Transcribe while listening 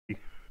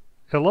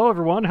Hello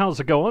everyone, how's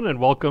it going? And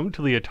welcome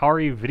to the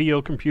Atari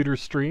video computer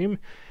stream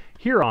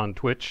here on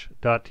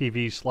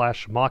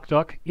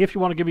twitch.tv/mockduck. If you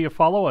want to give me a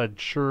follow, I'd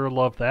sure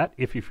love that.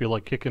 If you feel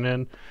like kicking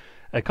in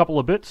a couple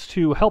of bits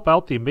to help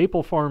out the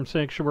Maple Farm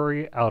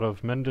Sanctuary out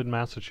of Mendon,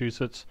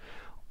 Massachusetts,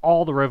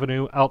 all the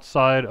revenue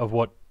outside of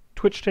what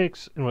Twitch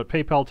takes and what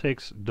PayPal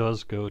takes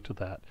does go to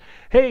that.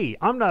 Hey,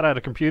 I'm not at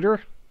a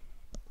computer.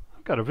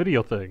 I've got a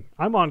video thing.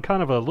 I'm on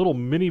kind of a little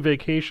mini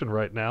vacation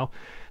right now,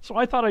 so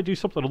I thought I'd do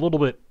something a little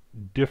bit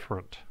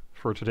different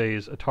for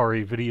today's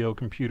Atari video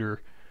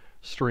computer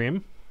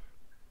stream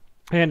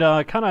and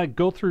kind of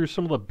go through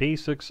some of the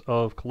basics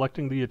of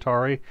collecting the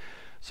Atari,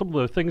 some of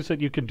the things that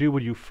you can do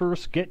when you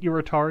first get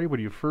your Atari, when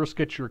you first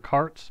get your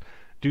carts,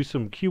 do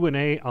some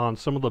Q&A on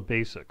some of the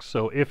basics.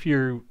 So if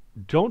you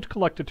don't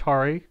collect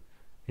Atari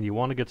and you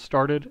want to get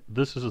started,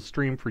 this is a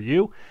stream for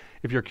you.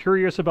 If you're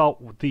curious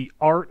about the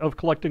art of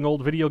collecting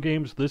old video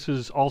games, this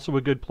is also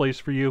a good place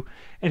for you.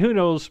 And who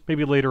knows,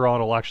 maybe later on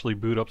I'll actually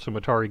boot up some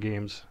Atari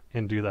games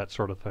and do that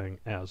sort of thing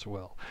as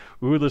well.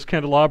 Ooh, this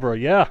candelabra.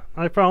 Yeah,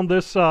 I found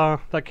this,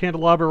 that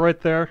candelabra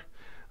right there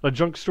at a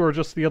junk store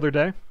just the other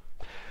day.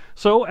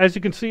 So, as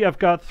you can see, I've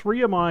got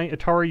 3 of my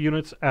Atari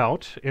units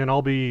out, and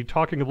I'll be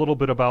talking a little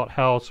bit about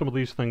how some of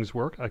these things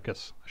work. I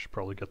guess I should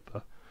probably get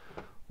the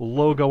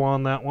logo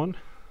on that one.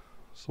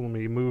 So let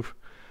me move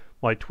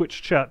my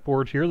Twitch chat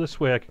board here. This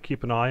way I can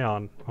keep an eye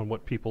on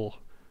what people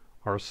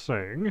are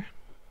saying.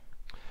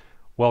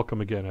 Welcome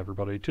again,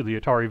 everybody, to the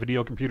Atari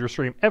video computer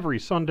stream every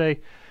Sunday,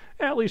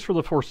 at least for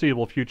the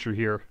foreseeable future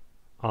here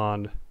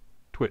on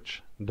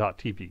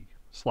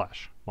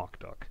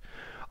twitch.tv/mockduck.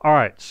 All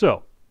right,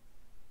 so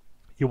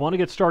you want to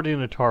get started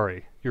in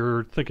Atari.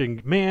 You're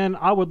thinking, man,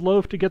 I would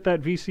love to get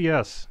that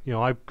VCS. You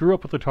know, I grew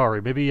up with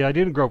Atari. Maybe I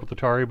didn't grow up with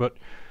Atari, but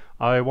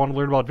I want to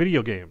learn about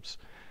video games.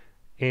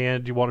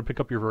 And you want to pick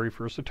up your very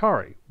first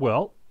Atari.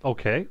 Well,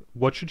 okay,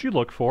 what should you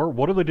look for?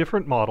 What are the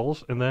different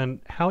models? And then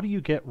how do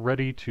you get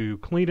ready to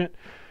clean it,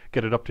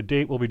 get it up to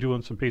date? We'll be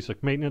doing some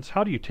basic maintenance.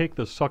 How do you take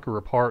this sucker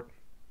apart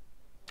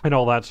and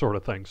all that sort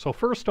of thing? So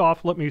first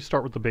off, let me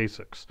start with the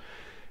basics.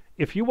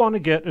 If you want to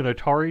get an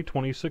Atari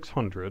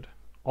 2600,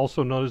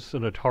 also known as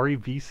an Atari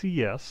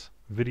VCS,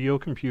 video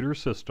computer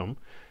system,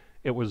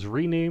 it was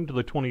renamed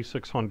the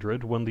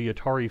 2600 when the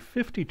Atari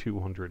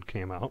 5200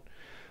 came out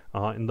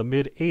in the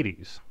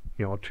mid-80s.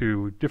 You know,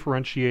 to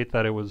differentiate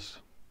that it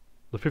was,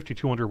 the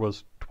 5200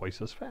 was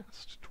twice as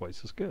fast,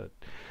 twice as good,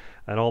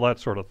 and all that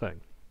sort of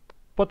thing.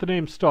 But the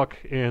name stuck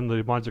in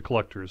the minds of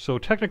collectors. So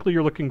technically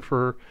you're looking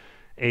for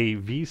a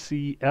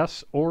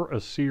VCS or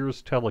a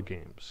Sears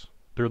Telegames.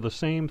 They're the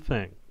same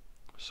thing.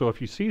 So if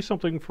you see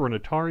something for an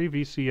Atari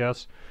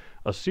VCS,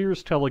 a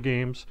Sears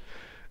Telegames,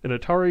 an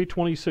Atari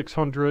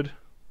 2600,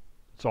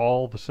 it's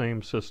all the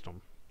same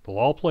system. They'll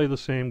all play the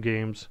same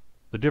games.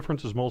 The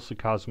difference is mostly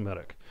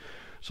cosmetic.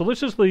 So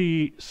this is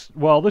the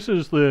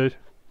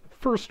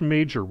first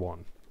major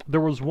one.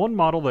 There was one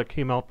model that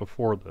came out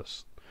before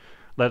this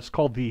that's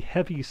called the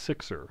Heavy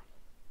Sixer.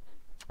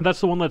 That's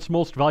the one that's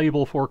most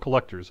valuable for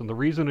collectors, and the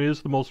reason it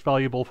is the most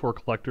valuable for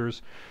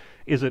collectors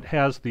is it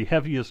has the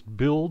heaviest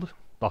build,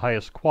 the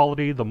highest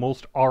quality, the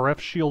most RF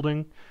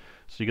shielding,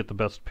 so you get the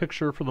best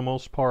picture for the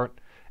most part,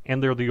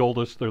 and they're the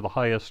oldest, they're the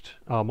highest,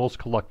 most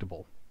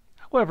collectible.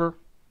 However,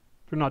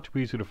 they're not too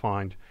easy to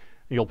find.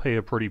 You'll pay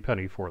a pretty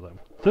penny for them.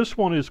 This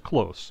one is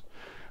close.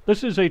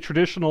 This is a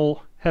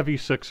traditional Heavy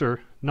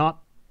Sixer,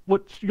 not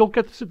what you'll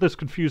get this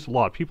confused a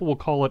lot. People will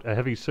call it a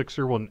Heavy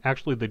Sixer when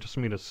actually they just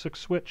mean a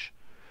 6-switch.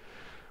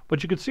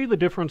 But you can see the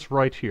difference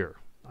right here.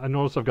 I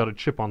notice I've got a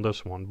chip on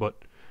this one,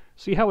 but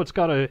see how it's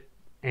got an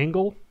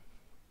angle?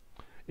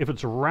 If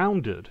it's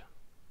rounded,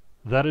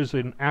 that is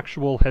an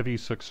actual Heavy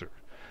Sixer.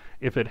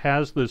 If it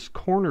has this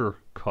corner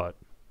cut,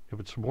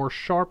 if it's more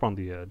sharp on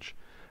the edge,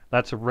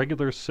 that's a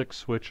regular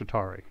 6-switch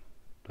Atari.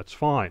 That's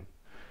fine.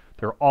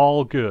 They're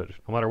all good.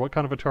 No matter what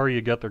kind of Atari you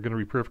get, they're going to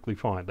be perfectly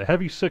fine. The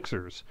Heavy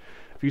Sixers,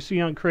 if you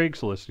see on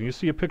Craigslist and you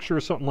see a picture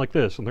of something like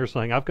this and they're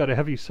saying, I've got a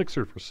Heavy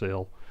Sixer for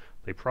sale,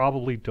 they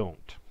probably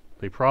don't.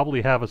 They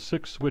probably have a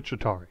 6-switch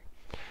Atari.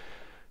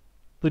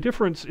 The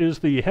difference is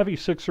the Heavy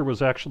Sixer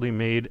was actually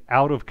made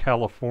out of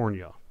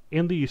California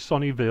in the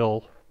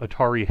Sunnyvale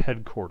Atari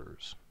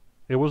headquarters.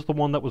 It was the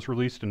one that was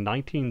released in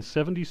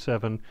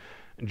 1977,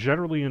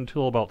 generally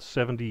until about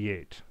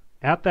 78.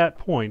 At that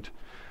point,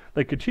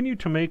 they continued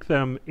to make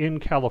them in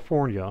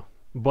California,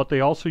 but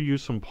they also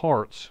used some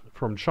parts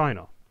from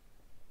China.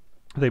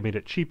 They made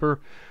it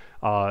cheaper,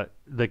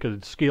 they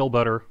could scale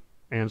better,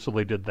 and so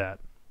they did that.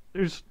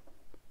 There's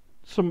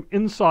some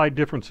inside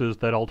differences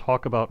that I'll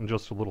talk about in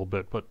just a little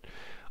bit, but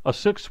a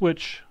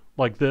 6-switch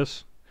like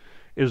this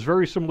is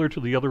very similar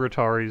to the other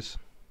Ataris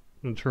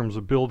in terms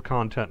of build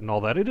content and all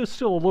that. It is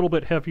still a little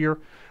bit heavier,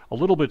 a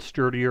little bit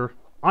sturdier.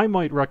 I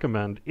might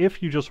recommend,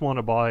 if you just want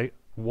to buy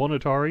one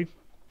Atari,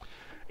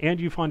 and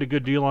you find a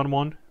good deal on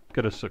one,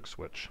 get a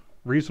 6-switch.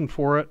 Reason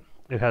for it,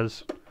 it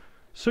has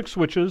 6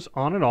 switches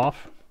on and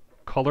off,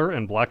 color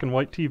and black and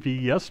white TV.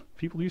 Yes,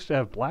 people used to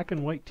have black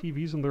and white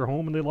TVs in their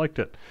home and they liked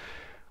it.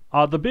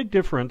 The big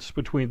difference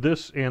between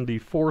this and the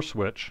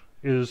 4-switch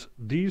is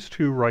these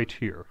two right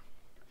here.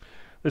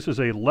 This is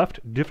a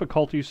left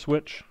difficulty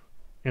switch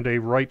and a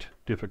right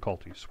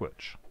difficulty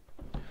switch.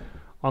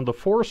 On the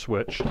 4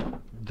 switch,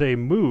 they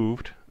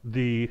moved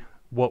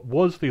what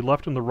was the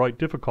left and the right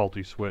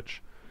difficulty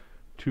switch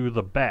to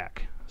the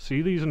back.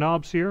 See these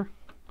knobs here?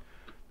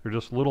 They're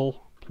just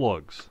little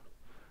plugs.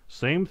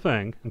 Same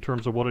thing in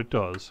terms of what it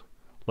does,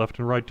 left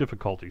and right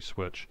difficulty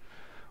switch,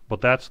 but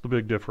that's the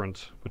big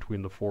difference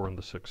between the 4 and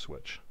the 6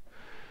 switch.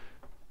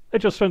 It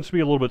just tends to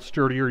be a little bit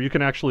sturdier. You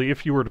can actually,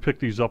 if you were to pick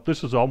these up,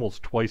 this is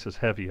almost twice as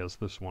heavy as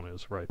this one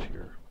is right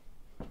here.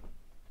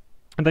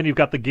 And then you've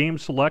got the game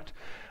select.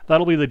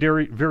 That'll be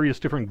the various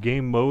different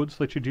game modes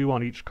that you do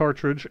on each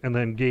cartridge, and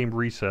then game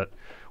reset,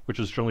 which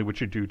is generally what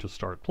you do to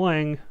start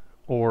playing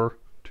or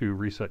to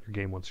reset your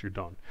game once you're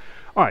done.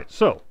 Alright,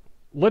 so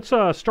let's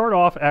start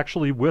off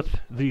actually with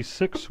the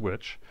 6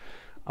 switch.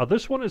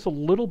 This one is a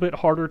little bit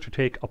harder to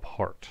take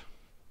apart,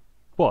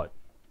 but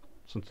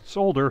since it's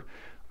older,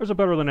 there's a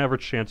better than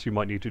average chance you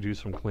might need to do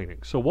some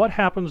cleaning. So what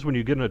happens when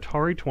you get an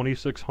Atari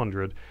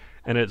 2600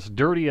 and it's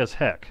dirty as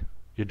heck?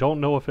 You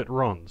don't know if it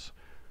runs.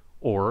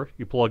 Or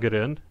you plug it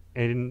in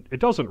and it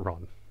doesn't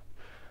run.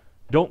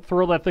 Don't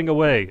throw that thing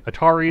away.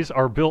 Ataris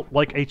are built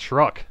like a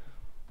truck.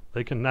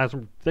 They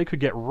could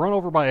get run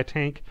over by a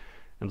tank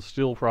and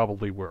still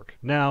probably work.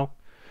 Now,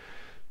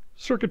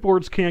 circuit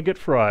boards can get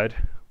fried,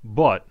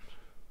 but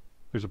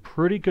there's a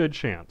pretty good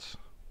chance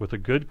with a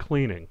good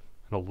cleaning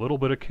and a little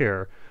bit of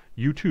care,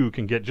 you too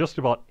can get just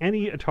about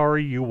any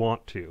Atari you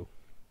want to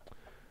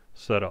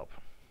set up.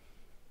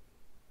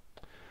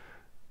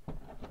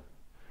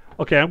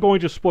 Okay, I'm going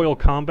to spoil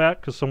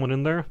combat because someone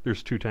in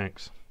there's 2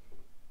 tanks.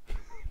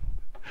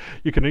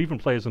 You can even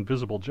play as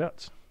invisible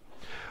jets.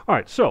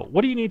 Alright, so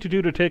what do you need to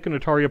do to take an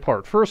Atari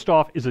apart? First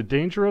off, is it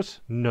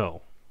dangerous?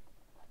 No.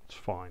 It's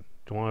fine.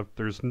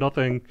 There's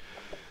nothing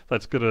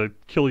that's going to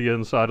kill you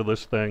inside of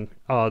this thing.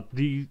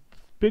 The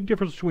big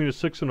difference between a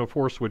 6 and a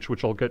 4 switch,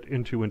 which I'll get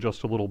into in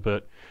just a little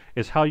bit,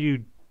 is how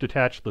you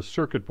detach the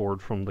circuit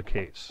board from the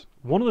case.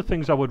 One of the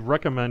things I would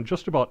recommend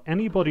just about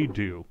anybody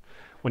do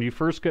when you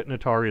first get an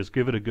Atari is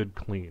give it a good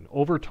clean.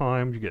 Over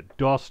time, you get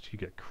dust, you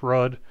get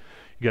crud,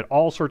 you get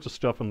all sorts of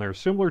stuff in there,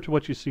 similar to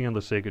what you see on the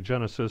Sega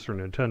Genesis or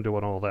Nintendo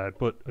and all that,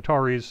 but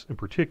Ataris in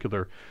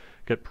particular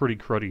get pretty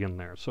cruddy in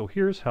there. So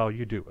here's how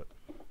you do it.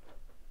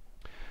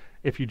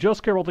 If you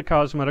just care about the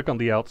cosmetic on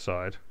the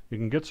outside, you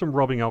can get some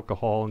rubbing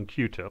alcohol and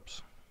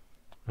Q-tips,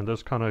 and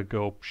just kind of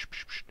go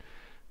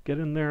get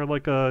in there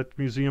like a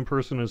museum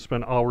person and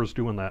spend hours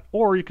doing that.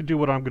 Or you could do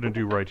what I'm going to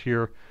do right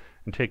here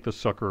and take this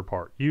sucker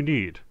apart. You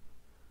need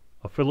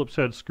a Phillips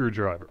head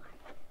screwdriver.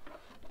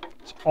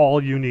 It's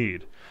all you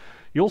need.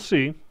 You'll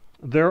see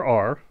there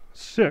are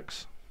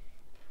 6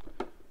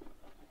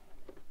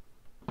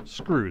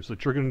 screws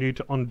that you're going to need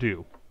to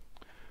undo.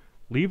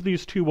 Leave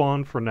these 2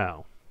 on for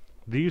now.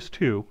 These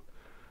 2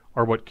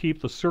 are what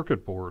keep the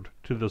circuit board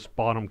to this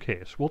bottom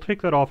case. We'll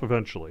take that off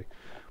eventually.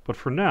 But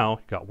for now,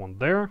 you've got one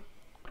there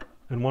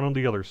and one on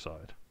the other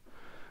side.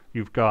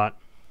 You've got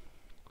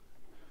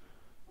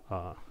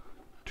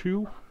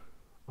 2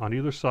 on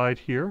either side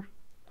here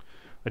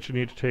that you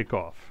need to take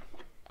off.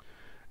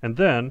 And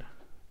then,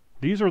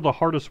 these are the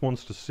hardest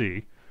ones to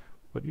see,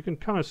 but you can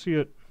kind of see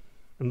it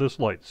in this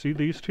light. See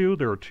these 2?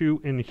 There are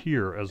 2 in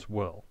here as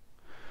well.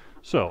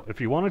 So, if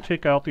you want to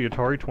take out the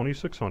Atari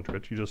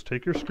 2600, you just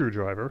take your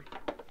screwdriver,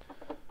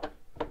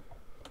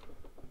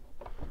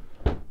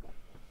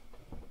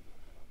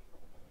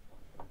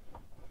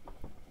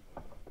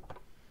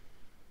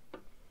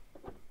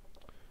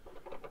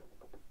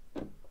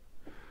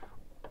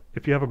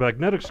 if you have a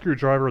magnetic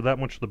screwdriver, that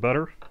much the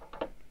better,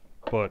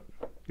 but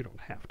you don't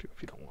have to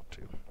if you don't want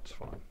to. It's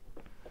fine.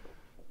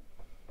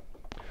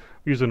 I'm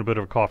using a bit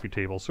of a coffee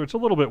table, so it's a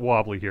little bit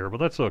wobbly here, but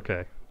that's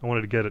okay. I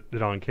wanted to get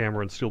it on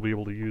camera and still be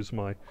able to use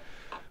my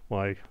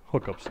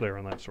hookups there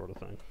and that sort of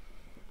thing.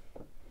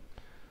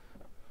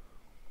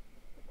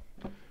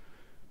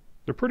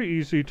 They're pretty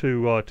easy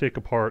to take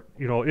apart.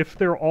 You know, if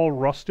they're all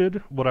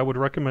rusted, what I would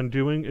recommend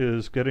doing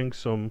is getting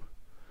some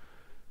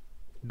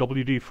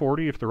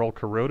WD-40 if they're all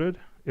corroded.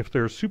 If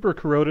they're super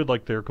corroded,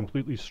 like they're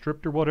completely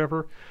stripped or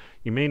whatever,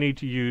 you may need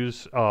to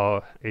use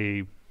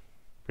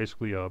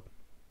basically a,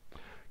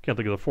 can't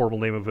think of the formal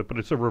name of it, but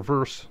it's a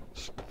reverse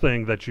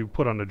thing that you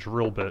put on a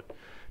drill bit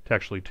to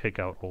actually take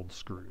out old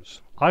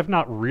screws. I've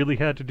not really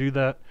had to do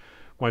that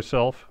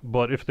myself,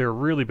 but if they're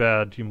really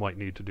bad, you might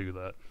need to do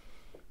that.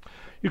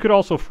 You could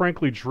also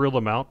frankly drill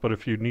them out, but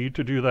if you need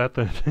to do that,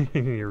 then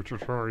your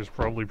Atari is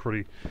probably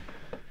pretty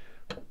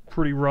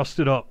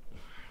rusted up.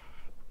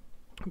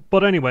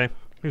 But anyway,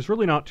 there's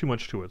really not too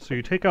much to it. So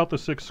you take out the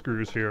 6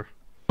 screws here.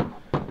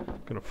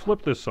 Gonna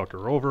flip this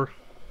sucker over.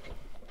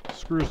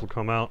 Screws will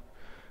come out,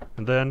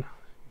 and then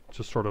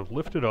just sort of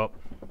lift it up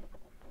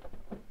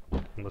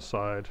on the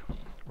side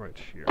right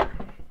here.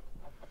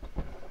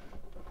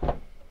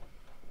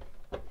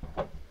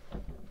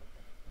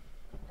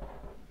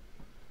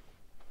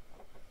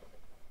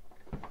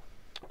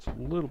 It's a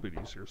little bit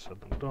easier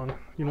said than done.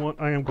 You know what?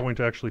 I am going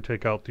to actually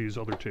take out these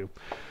other 2.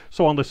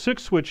 So on the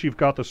 6 switch, you've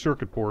got the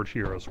circuit board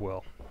here as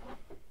well.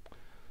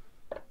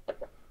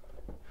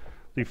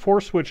 The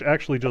 4 switch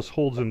actually just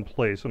holds in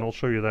place, and I'll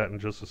show you that in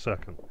just a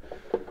second.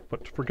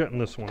 But for getting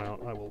this one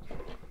out, I will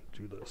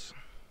do this.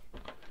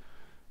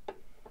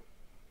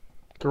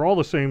 They're all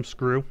the same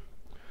screw,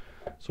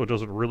 so it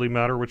doesn't really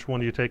matter which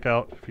one you take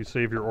out if you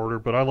save your order,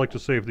 but I like to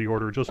save the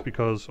order just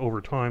because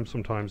over time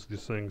sometimes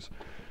these things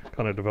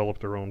kind of develop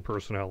their own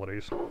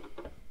personalities.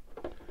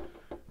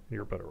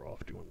 You're better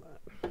off doing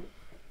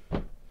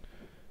that.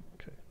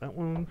 Okay, that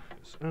one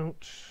is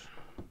out.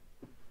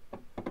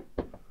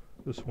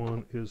 This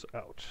one is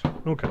out.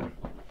 Okay.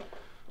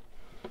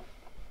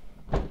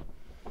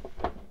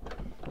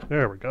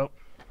 There we go.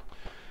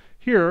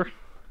 Here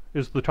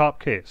is the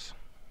top case.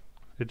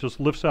 It just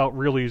lifts out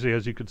real easy,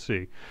 as you can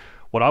see.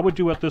 What I would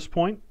do at this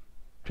point,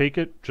 take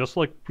it just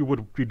like you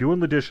would be doing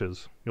the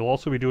dishes. You'll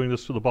also be doing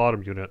this to the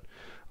bottom unit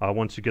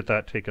once you get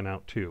that taken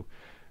out too.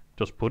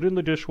 Just put it in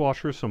the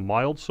dishwasher, some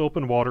mild soap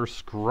and water,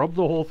 scrub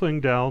the whole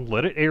thing down,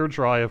 let it air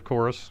dry, of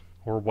course,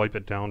 or wipe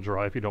it down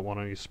dry if you don't want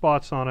any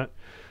spots on it.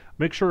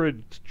 Make sure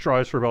it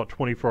dries for about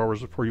 24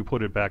 hours before you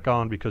put it back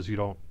on, because you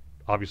don't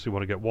obviously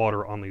want to get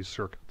water on these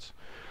circuits.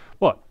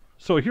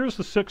 So here's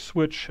the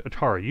 6-switch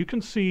Atari. You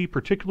can see,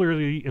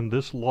 particularly in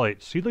this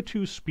light, see the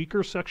 2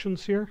 speaker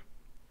sections here?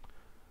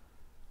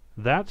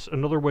 That's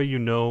another way you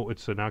know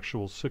it's an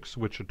actual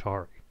 6-switch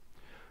Atari.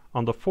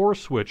 On the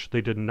 4-switch, they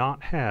did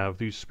not have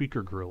these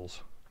speaker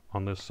grills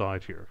on this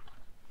side here.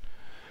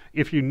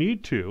 If you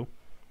need to,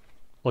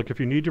 like if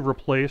you need to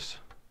replace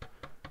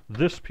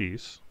this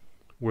piece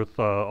with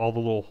all the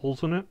little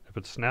holes in it, if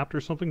it's snapped or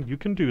something, you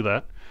can do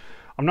that.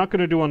 I'm not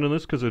going to do on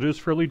this because it is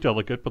fairly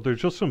delicate, but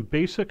there's just some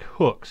basic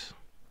hooks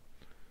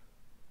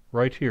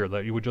right here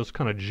that you would just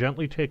kind of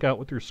gently take out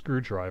with your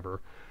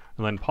screwdriver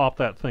and then pop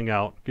that thing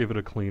out, give it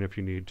a clean if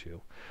you need to.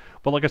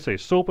 But like I say,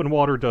 soap and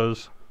water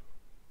does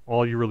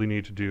all you really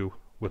need to do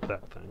with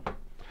that thing.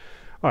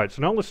 Alright,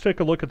 so now let's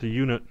take a look at the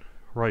unit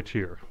right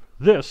here.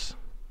 This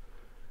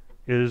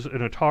is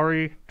an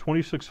Atari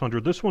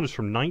 2600. This one is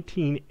from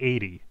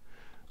 1980.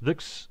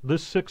 This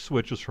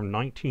 6-switch is from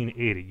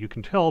 1980. You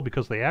can tell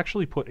because they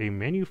actually put a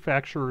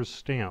manufacturer's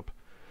stamp,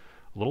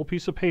 a little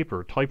piece of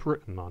paper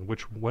typewritten on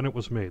when it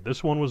was made.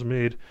 This one was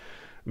made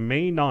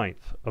May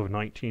 9th of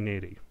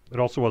 1980. It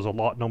also has a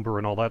lot number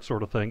and all that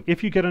sort of thing.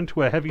 If you get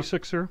into a heavy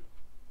sixer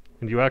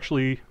and you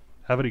actually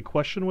have any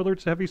question whether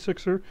it's a heavy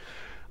sixer,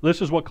 this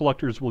is what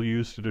collectors will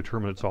use to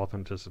determine its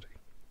authenticity.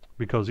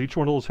 Because each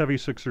one of those heavy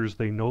sixers,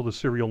 they know the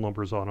serial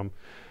numbers on them,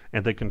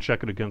 and they can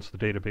check it against the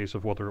database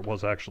of whether it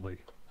was actually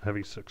a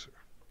heavy sixer.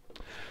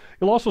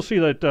 You'll also see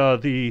that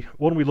the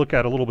one we look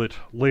at a little bit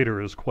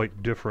later is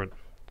quite different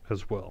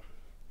as well.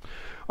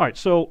 Alright,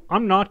 so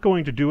I'm not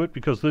going to do it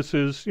because this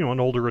is, an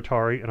older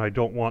Atari, and I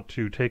don't want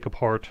to take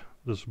apart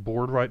this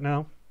board right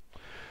now.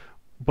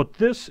 But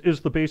this is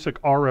the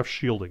basic RF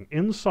shielding.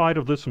 Inside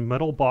of this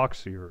metal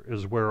box here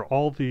is where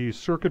all the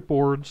circuit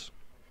boards,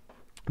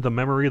 the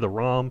memory, the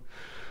ROM,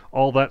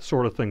 all that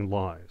sort of thing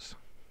lies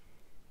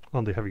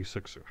on the heavy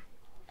sixer.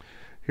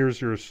 Here's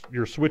your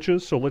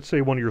switches. So let's say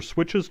one of your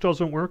switches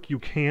doesn't work. You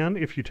can,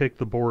 if you take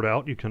the board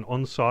out, you can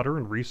unsolder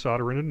and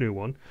resolder in a new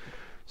one.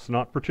 It's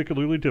not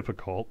particularly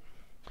difficult.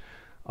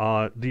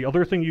 The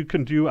other thing you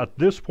can do at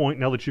this point,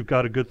 now that you've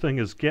got a good thing,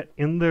 is get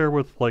in there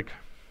with like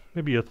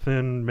maybe a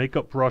thin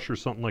makeup brush or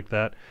something like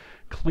that.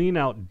 Clean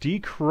out,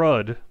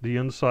 decrud the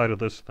inside of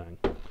this thing.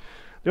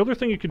 The other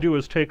thing you can do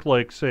is take,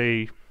 like,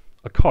 say,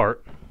 a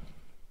cart,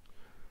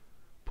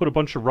 put a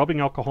bunch of rubbing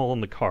alcohol in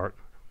the cart,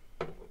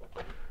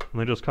 and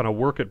then just kind of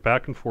work it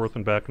back and forth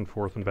and back and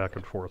forth and back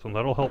and forth, and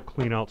that'll help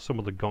clean out some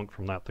of the gunk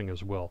from that thing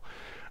as well.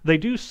 They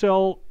do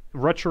sell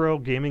retro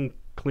gaming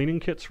cleaning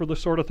kits for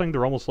this sort of thing.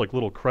 They're almost like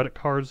little credit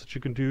cards that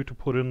you can do to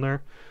put in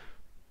there.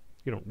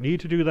 You don't need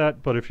to do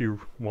that, but if you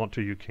want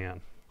to, you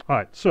can.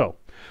 Alright, so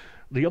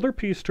the other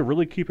piece to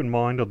really keep in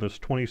mind on this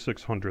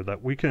 2600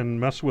 that we can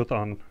mess with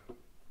on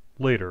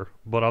later,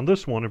 but on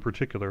this one in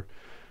particular,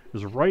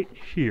 is right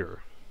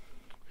here.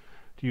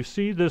 Do you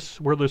see this,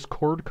 where this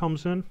cord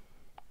comes in?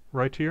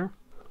 Right here?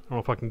 I don't know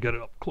if I can get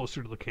it up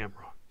closer to the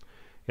camera.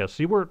 Yeah,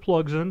 see where it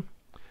plugs in?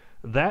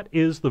 That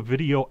is the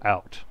video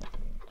out.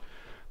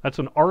 That's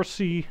an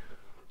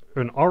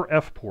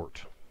RF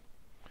port,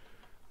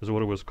 is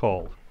what it was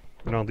called.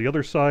 And on the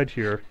other side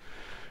here,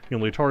 the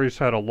Ataris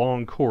had a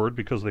long cord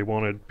because they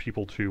wanted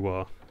people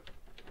to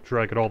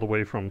drag it all the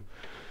way from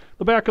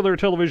the back of their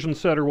television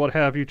set or what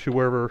have you to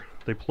wherever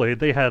they played.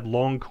 They had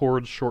long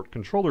cords, short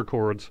controller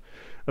cords.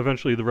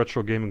 Eventually the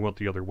retro gaming went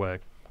the other way.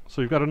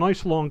 So you've got a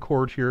nice long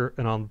cord here,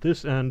 and on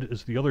this end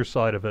is the other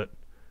side of it,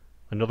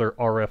 another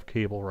RF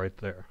cable right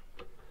there.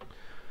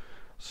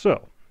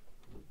 So,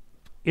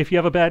 if you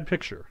have a bad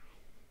picture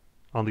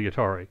on the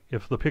Atari,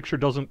 if the picture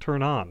doesn't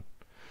turn on,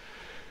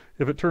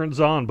 if it turns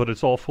on but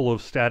it's all full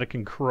of static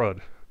and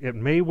crud, it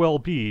may well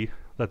be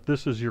that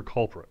this is your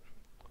culprit.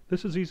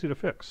 This is easy to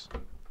fix.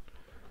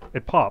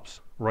 It pops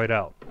right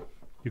out.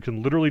 You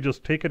can literally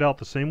just take it out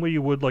the same way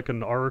you would like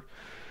an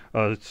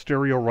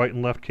stereo right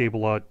and left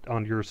cable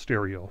on your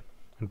stereo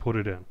and put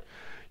it in.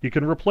 You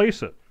can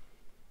replace it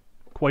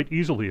quite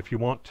easily if you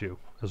want to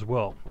as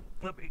well.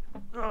 Let me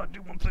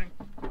do one thing.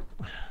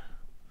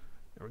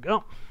 we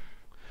go.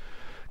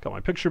 Got my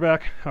picture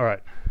back. All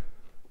right.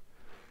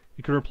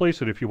 You can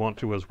replace it if you want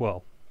to as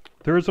well.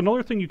 There is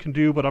another thing you can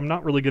do, but I'm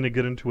not really going to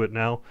get into it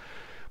now.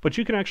 But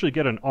you can actually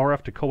get an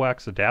RF to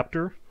coax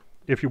adapter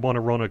if you want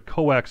to run a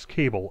coax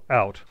cable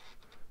out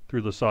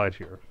through the side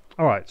here.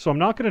 Alright, so I'm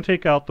not going to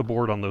take out the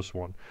board on this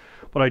one,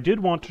 but I did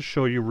want to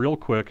show you real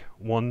quick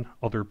one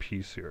other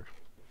piece here.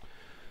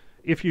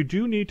 If you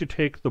do need to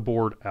take the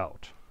board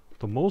out,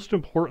 the most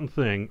important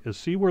thing is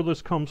see where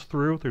this comes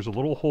through? There's a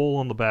little hole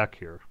on the back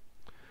here.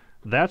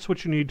 That's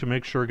what you need to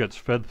make sure gets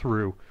fed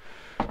through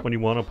when you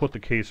want to put the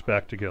case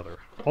back together.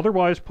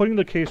 Otherwise, putting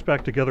the case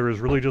back together is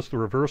really just the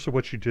reverse of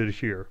what you did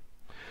here.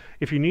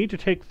 If you need to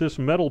take this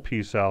metal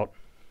piece out,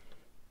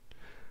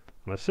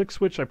 on a 6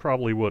 switch I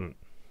probably wouldn't.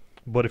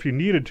 But if you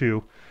needed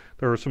to,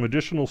 there are some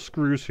additional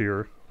screws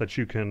here that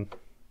you can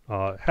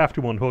have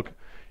to unhook.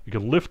 You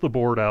can lift the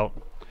board out,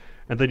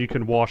 and then you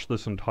can wash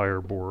this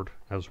entire board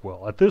as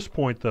well. At this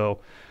point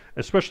though,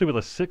 especially with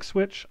a 6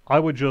 switch, I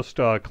would just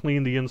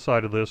clean the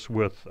inside of this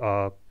with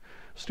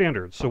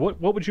standard. So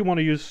what would you want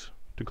to use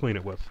to clean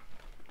it with?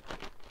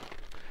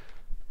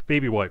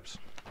 Baby wipes.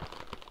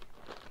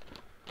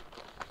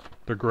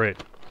 They're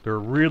great. They're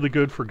really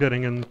good for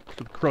getting into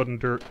the crud and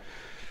dirt.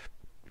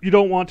 You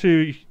don't want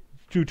to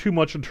do too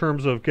much in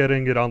terms of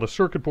getting it on the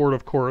circuit board,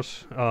 of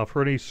course.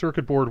 For any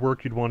circuit board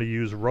work, you'd want to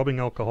use rubbing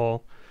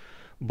alcohol.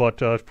 But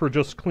for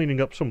just cleaning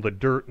up some of the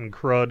dirt and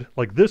crud,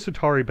 like this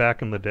Atari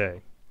back in the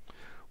day.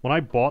 When I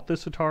bought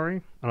this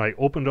Atari, and I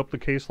opened up the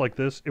case like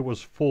this, it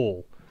was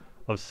full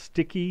of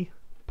sticky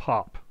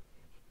pop.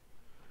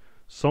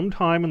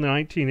 Sometime in the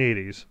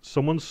 1980s,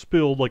 someone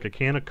spilled like a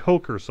can of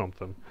Coke or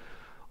something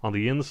on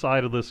the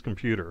inside of this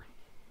computer.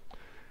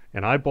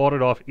 And I bought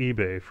it off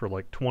eBay for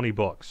like 20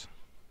 bucks.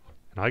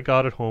 And I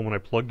got it home and I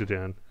plugged it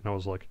in, and I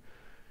was like,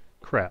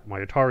 crap, my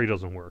Atari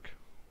doesn't work.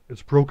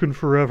 It's broken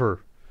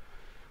forever.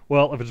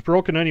 Well, if it's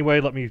broken anyway,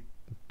 let me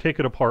take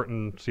it apart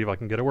and see if I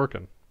can get it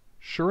working.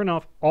 Sure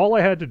enough, all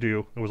I had to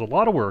do, it was a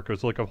lot of work, it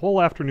was like a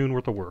whole afternoon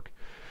worth of work.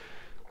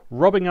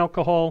 Rubbing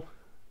alcohol,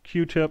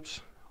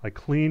 Q-tips, I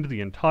cleaned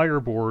the entire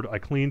board, I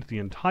cleaned the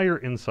entire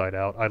inside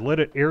out, I let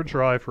it air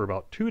dry for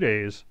about 2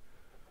 days,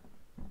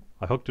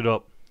 I hooked it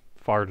up,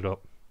 fired it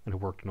up, and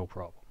it worked no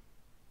problem.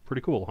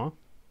 Pretty cool, huh?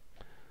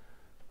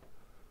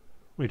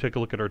 Let me take a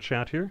look at our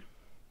chat here.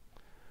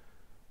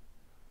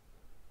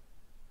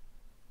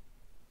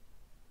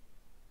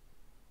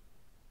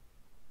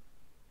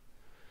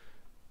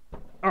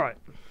 Alright,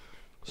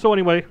 so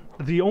anyway,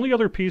 the only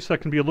other piece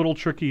that can be a little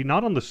tricky,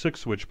 not on the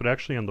 6 switch, but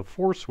actually on the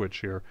 4 switch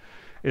here,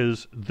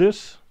 is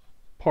this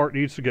part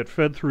needs to get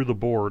fed through the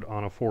board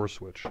on a 4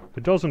 switch.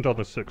 It doesn't on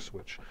the 6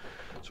 switch.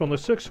 So on the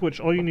 6 switch,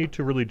 all you need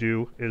to really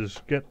do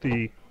is get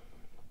the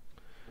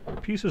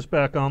pieces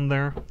back on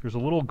there. There's a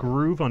little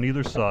groove on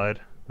either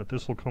side that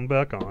this will come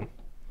back on.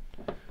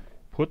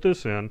 Put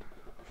this in,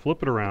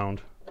 flip it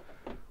around,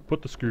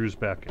 put the screws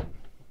back in.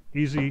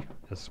 Easy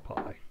as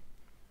pie.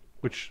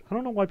 Which, I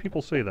don't know why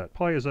people say that.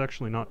 Pie is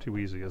actually not too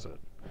easy, is it?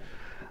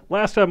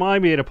 Last time I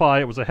made a pie,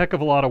 it was a heck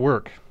of a lot of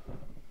work.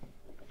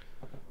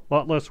 A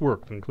lot less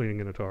work than cleaning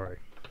an Atari.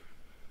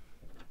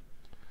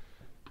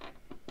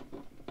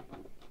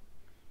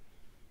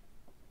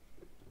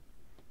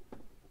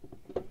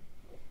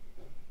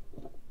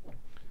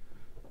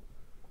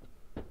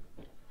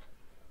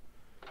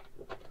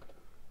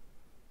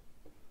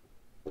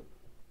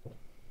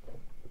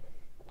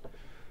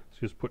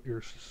 So just put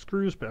your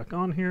screws back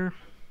on here.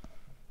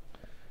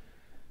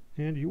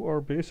 And you are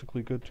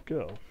basically good to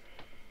go.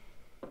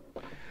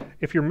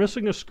 If you're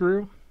missing a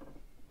screw,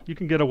 you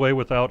can get away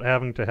without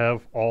having to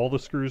have all the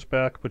screws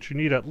back, but you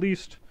need at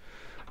least,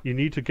 you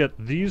need to get,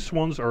 these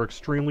ones are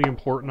extremely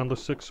important on the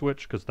 6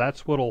 switch, because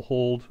that's what will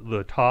hold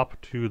the top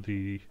to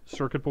the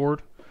circuit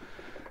board.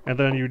 And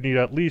then you need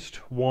at least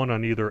one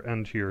on either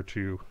end here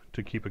to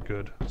keep a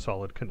good,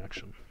 solid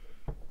connection.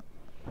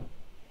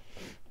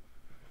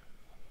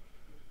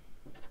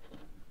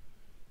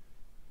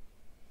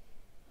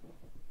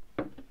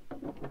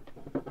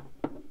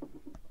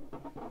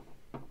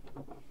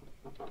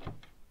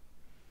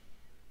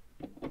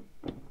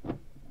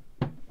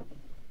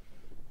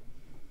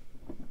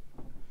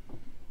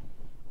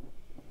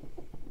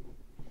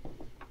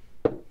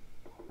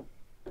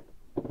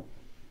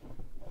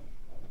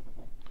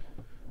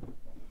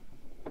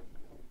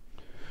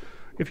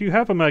 If you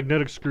have a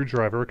magnetic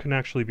screwdriver, it can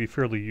actually be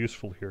fairly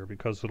useful here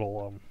because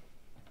it'll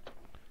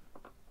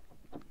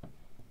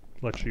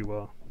let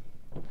you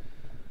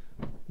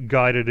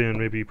guide it in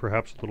maybe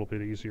perhaps a little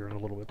bit easier and a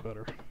little bit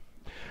better.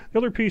 The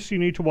other piece you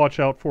need to watch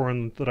out for,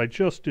 and that I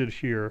just did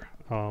here,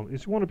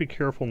 is you want to be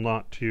careful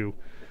not to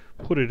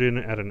put it in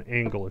at an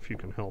angle if you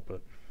can help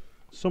it.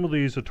 Some of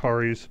these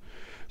Ataris,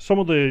 some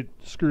of the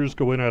screws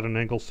go in at an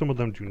angle, some of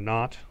them do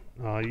not.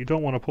 You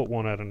don't want to put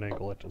one at an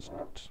angle, it does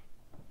not.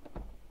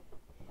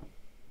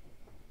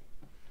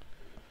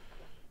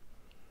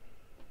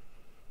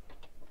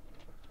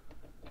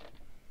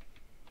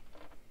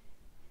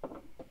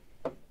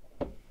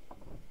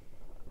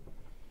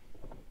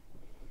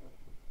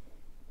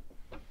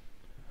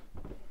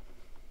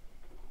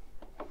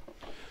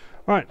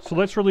 Alright, so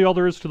that's really all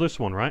there is to this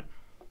one, right?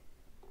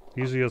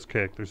 Easy as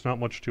cake. There's not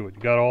much to it.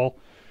 You got all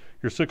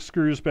your 6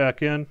 screws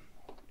back in.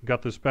 You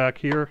got this back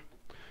here.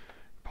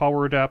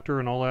 Power adapter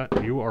and all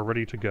that. You are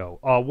ready to go.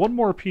 One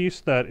more piece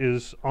that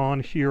is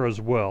on here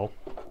as well.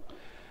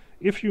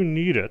 If you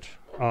need it,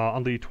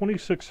 on the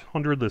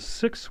 2600, the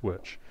 6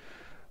 switch,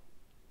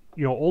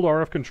 you know, old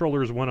RF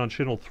controllers went on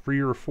channel 3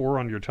 or 4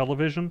 on your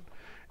television,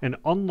 and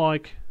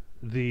unlike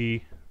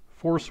the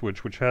 4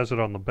 switch, which has it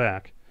on the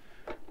back,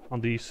 on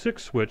the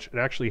 6 switch, it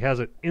actually has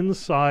it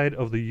inside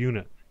of the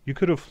unit. You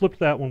could have flipped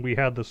that when we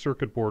had the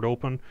circuit board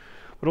open,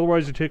 but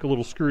otherwise you take a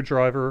little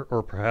screwdriver,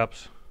 or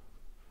perhaps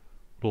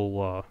a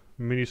little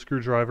mini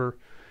screwdriver,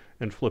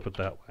 and flip it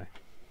that way.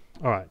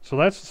 Alright, so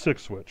that's the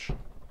 6 switch.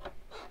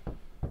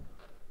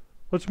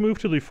 Let's move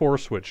to the 4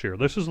 switch here.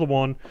 This is the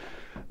one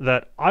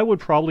that I would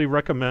probably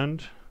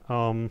recommend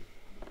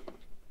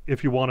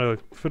if you want to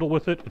fiddle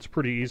with it. It's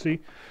pretty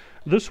easy.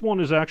 This one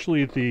is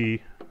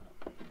actually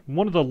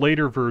one of the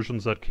later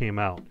versions that came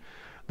out.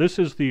 This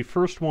is the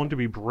first one to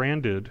be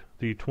branded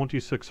the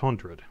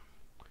 2600.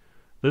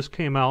 This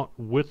came out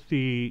with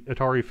the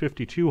Atari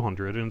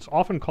 5200, and it's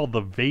often called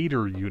the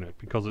Vader unit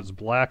because it's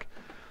black.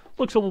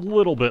 Looks a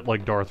little bit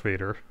like Darth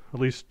Vader, at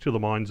least to the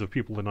minds of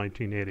people in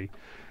 1980.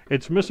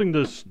 It's missing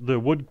the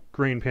wood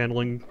grain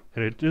paneling,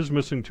 and it is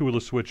missing 2 of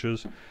the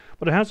switches,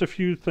 but it has a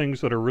few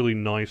things that are really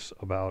nice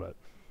about it.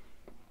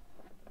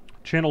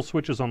 Channel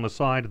switches on the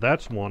side,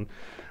 that's one.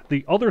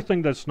 The other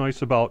thing that's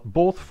nice about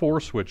both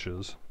 4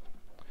 switches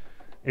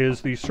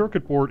is the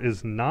circuit board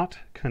is not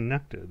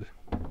connected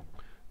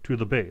to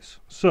the base.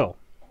 So,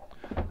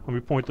 let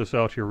me point this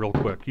out here real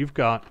quick. You've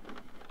got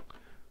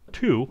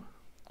 2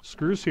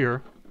 screws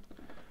here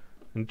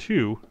and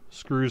 2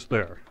 screws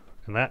there,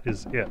 and that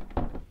is it.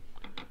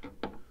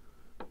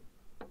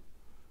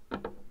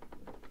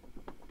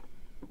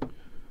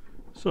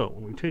 So,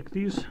 when we take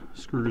these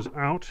screws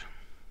out,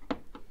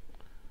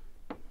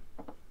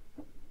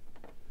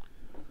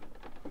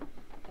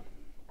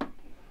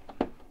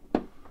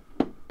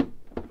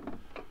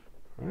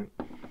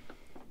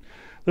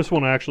 this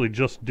one I actually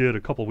just did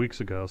a couple weeks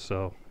ago,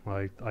 so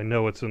I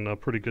know it's in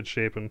pretty good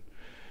shape and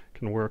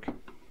can work.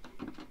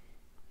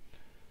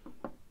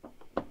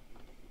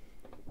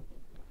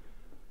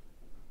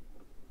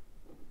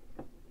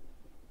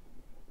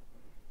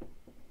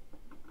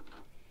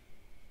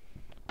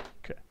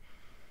 Okay.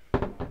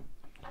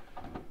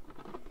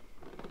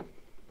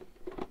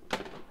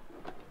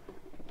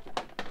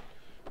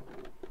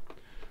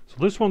 So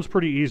this one's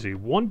pretty easy.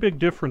 One big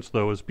difference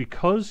though is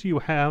because you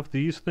have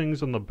these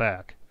things in the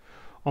back,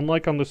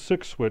 unlike on the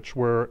 6 switch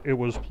where it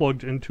was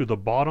plugged into the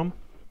bottom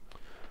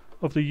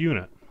of the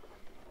unit.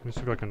 Let me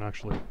see if I can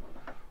actually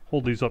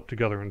hold these up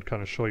together and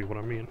kind of show you what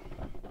I mean.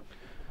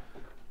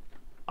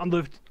 On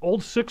the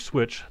old 6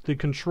 switch, the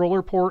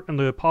controller port and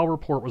the power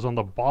port was on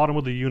the bottom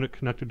of the unit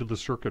connected to the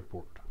circuit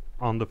board.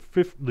 On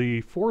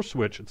the 4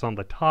 switch, it's on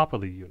the top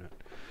of the unit.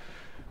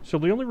 So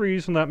the only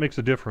reason that makes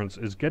a difference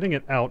is getting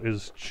it out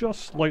is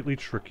just slightly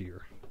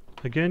trickier.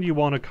 Again, you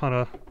want to kind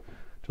of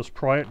just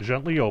pry it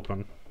gently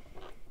open.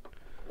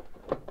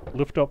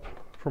 Lift up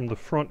from the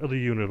front of the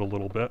unit a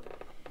little bit,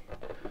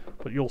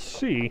 but you'll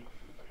see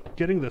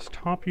getting this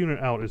top unit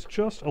out is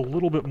just a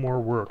little bit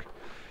more work.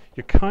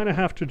 You kind of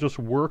have to just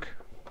work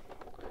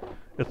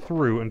it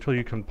through until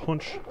you can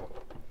punch.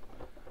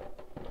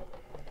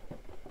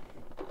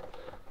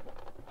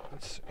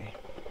 Let's see.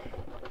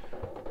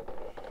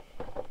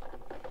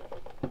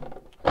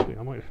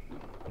 I might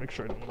make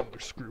sure I don't have another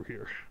screw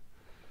here.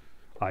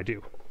 I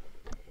do.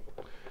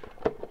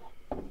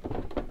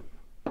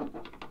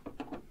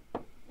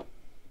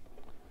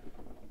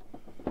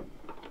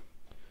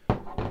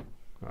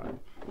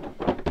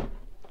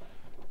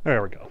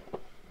 There we go.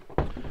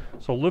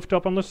 So lift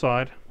up on the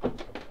side,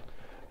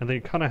 and then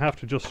you kind of have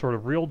to just sort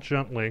of real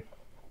gently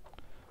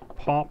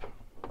pop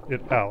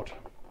it out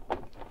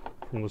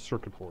from the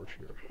circuit board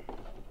here.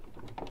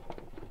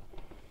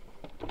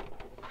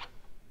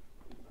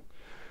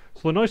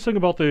 So the nice thing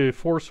about the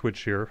 4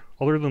 switch here,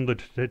 other than the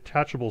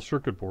detachable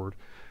circuit board,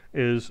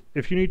 is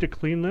if you need to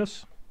clean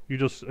this, you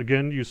just,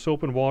 again, use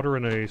soap and water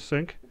in a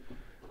sink.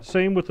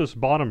 Same with this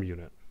bottom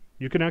unit.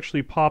 You can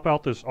actually pop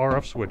out this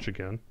RF switch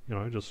again, you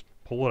know, just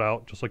pull it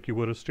out just like you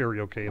would a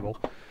stereo cable,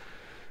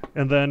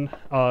 and then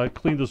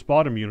clean this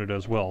bottom unit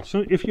as well.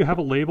 So if you have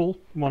a label,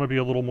 you want to be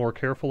a little more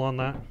careful on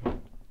that.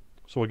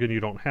 So again,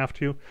 you don't have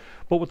to.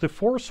 But with the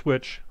 4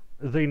 switch,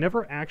 they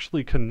never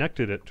actually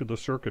connected it to the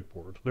circuit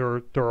board.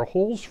 There are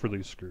holes for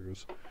these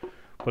screws,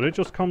 but it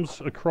just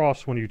comes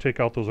across when you take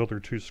out those other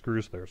 2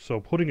 screws there. So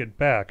putting it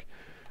back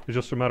is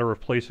just a matter of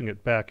placing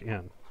it back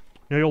in.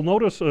 Now you'll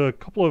notice a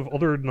couple of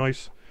other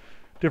nice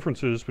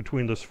differences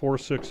between this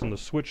 4-6 and the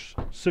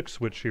 6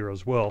 switch here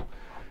as well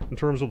in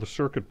terms of the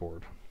circuit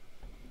board.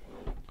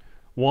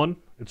 1,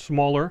 it's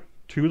smaller.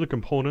 2, the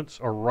components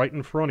are right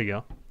in front of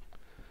you,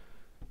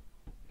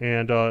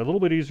 and a little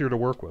bit easier to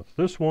work with.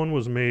 This one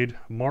was made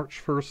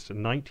March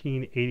 1st,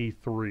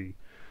 1983.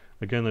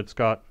 Again, it's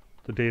got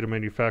the date of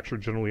manufacture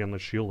generally on the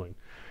shielding.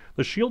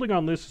 The shielding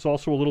on this is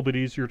also a little bit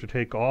easier to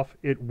take off.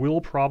 It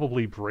will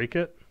probably break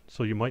it,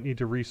 so you might need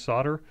to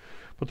resolder,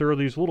 but there are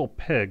these little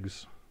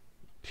pegs,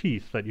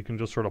 teeth, that you can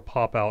just sort of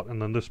pop out,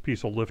 and then this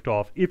piece will lift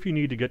off if you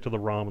need to get to the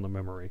ROM and the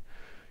memory.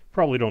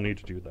 Probably don't need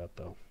to do that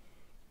though.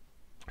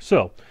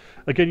 So,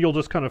 again, you'll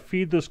just kind of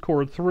feed this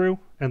cord through,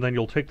 and then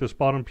you'll take this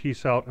bottom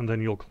piece out, and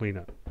then you'll clean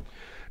it.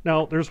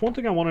 Now, there's one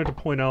thing I wanted to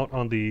point out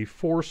on the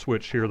 4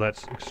 switch here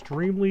that's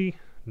extremely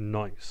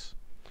nice.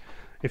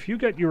 If you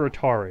get your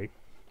Atari,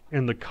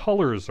 and the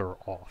colors are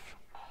off,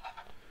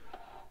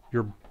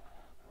 your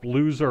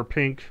blues are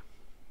pink,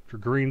 your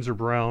greens are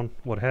brown,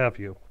 what have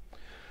you,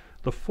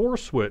 the 4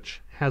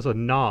 switch has a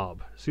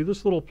knob. See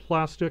this little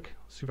plastic?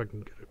 Let's see if I can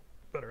get it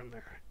better in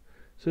there.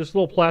 See this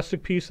little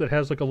plastic piece that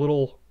has like a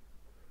little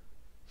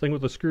thing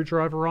with a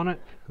screwdriver on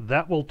it?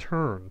 That will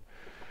turn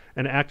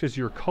and act as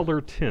your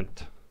color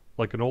tint,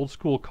 like an old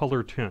school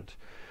color tint.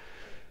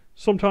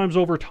 Sometimes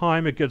over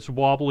time it gets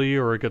wobbly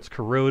or it gets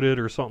corroded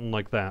or something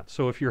like that.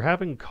 So if you're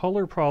having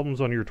color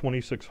problems on your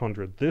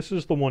 2600, this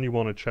is the one you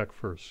want to check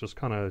first. Just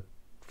kind of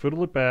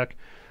fiddle it back.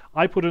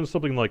 I put in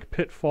something like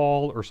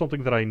Pitfall or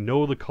something that I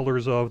know the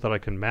colors of that I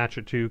can match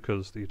it to,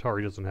 because the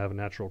Atari doesn't have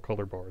natural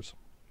color bars.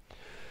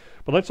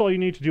 But that's all you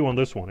need to do on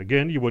this one.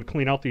 Again, you would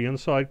clean out the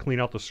inside, clean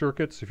out the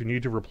circuits. If you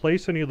need to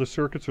replace any of the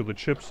circuits or the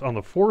chips on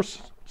the 4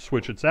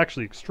 switch, it's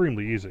actually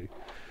extremely easy.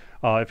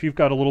 If you've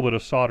got a little bit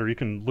of solder, you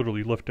can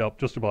literally lift up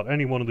just about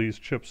any one of these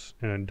chips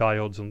and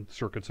diodes and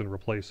circuits and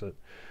replace it.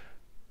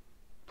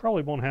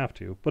 Probably won't have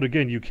to, but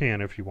again, you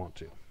can if you want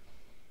to.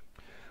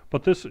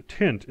 But this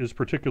tint is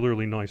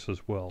particularly nice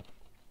as well.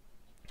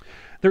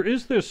 There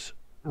is this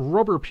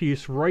rubber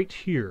piece right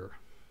here.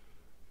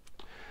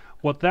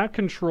 What that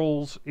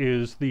controls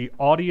is the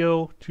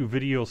audio to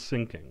video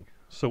syncing.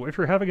 So if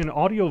you're having an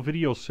audio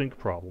video sync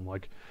problem,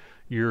 like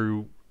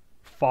you're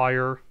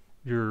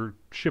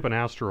shipping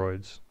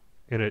asteroids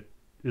and it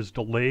is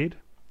delayed,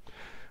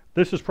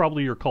 this is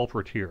probably your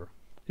culprit here.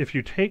 If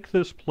you take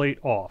this plate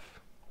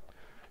off,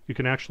 you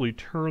can actually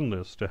turn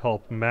this to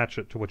help match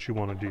it to what you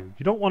want to do.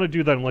 You don't want to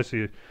do that unless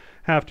you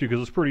have to,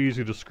 because it's pretty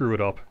easy to screw it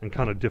up and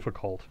kind of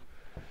difficult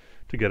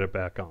to get it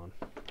back on.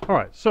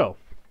 Alright, so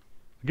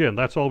again,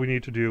 that's all we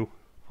need to do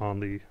on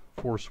the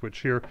 4 switch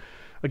here.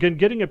 Again,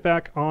 getting it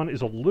back on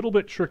is a little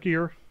bit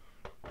trickier.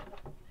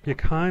 You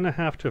kind of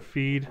have to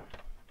feed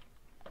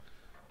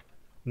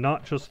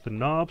not just the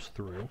knobs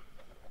through,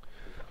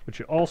 but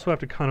you also have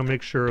to kind of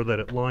make sure that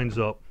it lines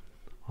up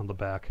on the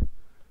back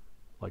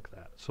like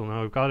that. So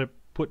now I've got it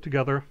put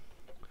together,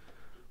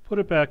 put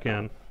it back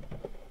in.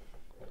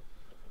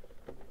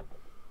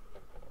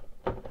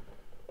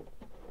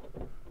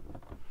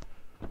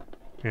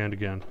 And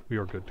again, we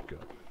are good to go.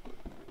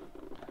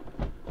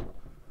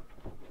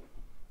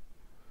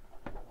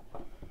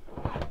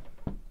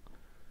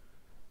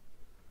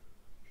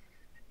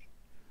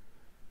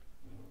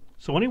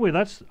 So anyway,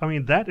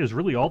 that is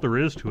really all there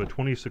is to a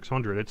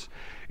 2600.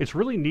 It's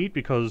really neat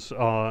because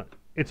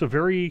it's a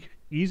very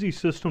easy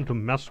system to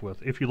mess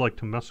with if you like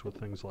to mess with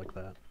things like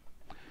that.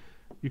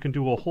 You can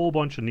do a whole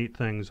bunch of neat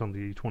things on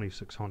the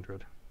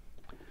 2600.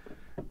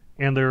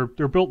 And they're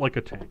built like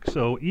a tank.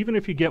 So even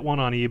if you get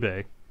one on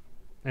eBay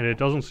and it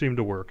doesn't seem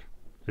to work,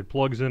 it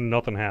plugs in,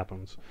 nothing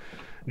happens.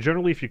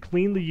 Generally, if you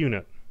clean the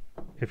unit,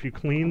 if you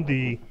clean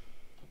the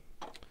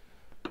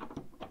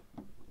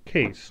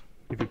case,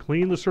 if you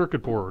clean the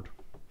circuit board,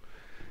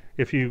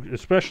 if you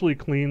especially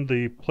clean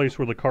the place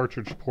where the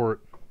cartridge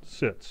port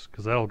sits,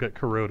 because that'll get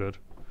corroded,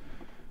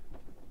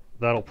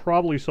 that'll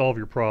probably solve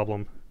your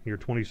problem. Your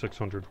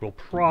 2600 will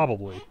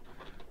probably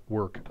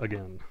work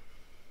again.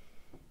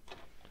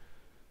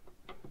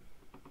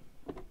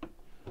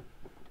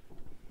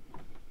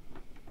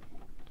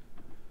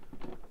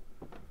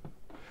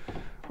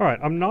 Alright,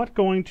 I'm not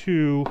going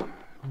to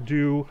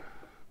do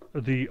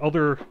the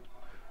other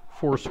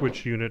 4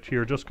 switch unit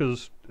here just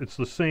because it's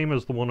the same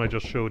as the one I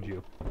just showed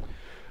you.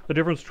 The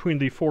difference between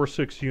the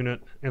 4-6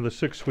 unit and the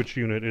 6 switch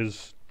unit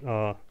is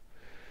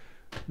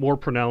more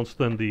pronounced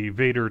than the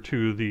Vader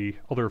to the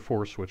other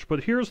 4 switch.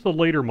 But here's the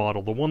later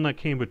model, the one that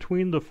came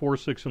between the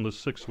 4-6 and the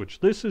 6 switch.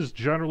 This is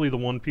generally the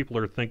one people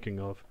are thinking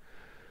of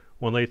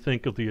when they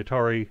think of the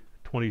Atari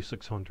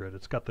 2600.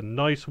 It's got the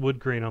nice wood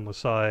grain on the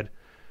side,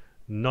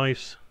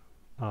 nice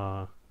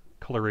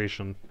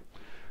coloration.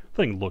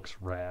 Thing looks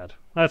rad.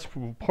 That's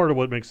part of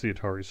what makes the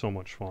Atari so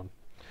much fun.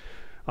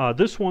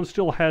 This one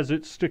still has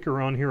its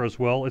sticker on here as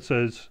well. It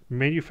says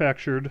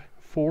manufactured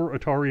for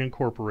Atari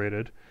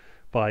Incorporated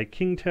by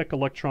KingTech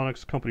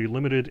Electronics Company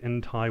Limited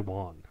in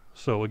Taiwan.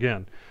 So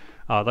again,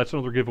 that's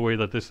another giveaway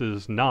that this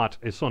is not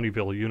a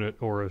Sunnyvale unit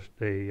or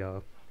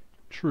a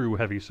true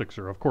heavy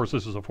sixer. Of course,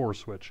 this is a 4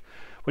 switch,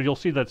 but you'll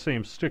see that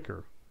same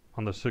sticker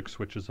on the 6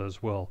 switches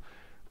as well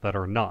that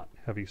are not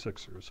heavy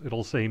sixers.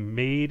 It'll say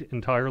made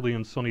entirely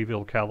in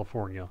Sunnyvale,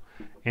 California,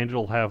 and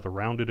it'll have the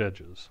rounded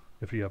edges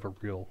if you have a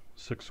real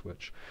 6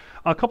 switch.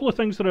 A couple of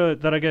things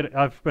that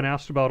I've been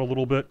asked about a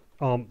little bit.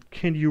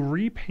 Can you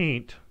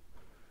repaint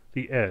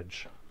the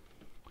edge?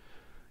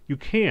 You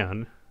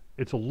can.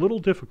 It's a little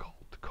difficult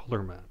to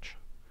color match.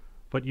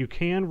 but you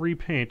can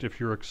repaint if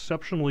you're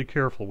exceptionally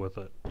careful with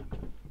it.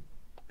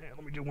 And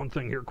let me do one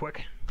thing here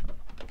quick.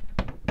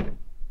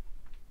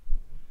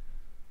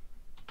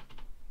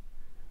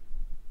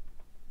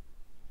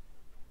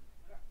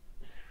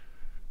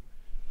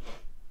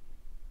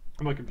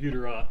 My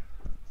computer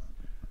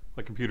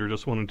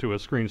just went into a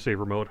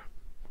screensaver mode.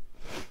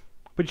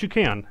 But you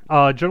can.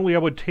 Generally, I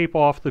would tape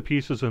off the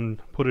pieces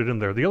and put it in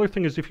there. The other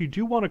thing is, if you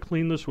do want to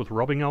clean this with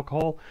rubbing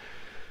alcohol,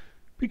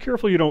 be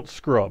careful you don't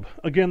scrub.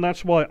 Again,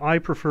 that's why I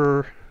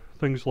prefer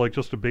things like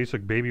just a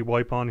basic baby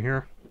wipe on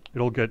here.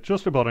 It'll get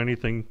just about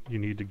anything you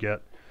need to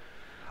get.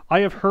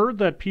 I have heard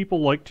that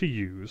people like to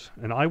use,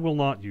 and I will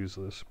not use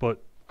this,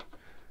 but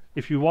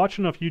if you watch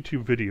enough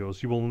YouTube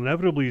videos, you will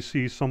inevitably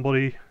see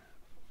somebody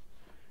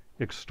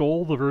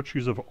extol the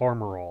virtues of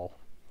Armor All,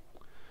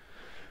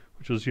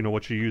 which is, you know,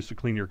 what you use to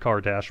clean your car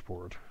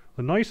dashboard.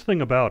 The nice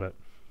thing about it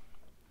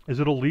is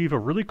it'll leave a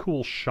really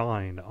cool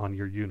shine on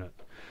your unit.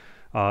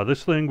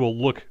 This thing will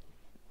look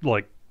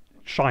like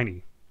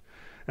shiny.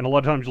 And a lot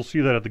of times you'll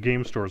see that at the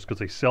game stores because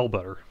they sell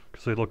better,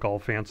 because they look all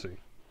fancy.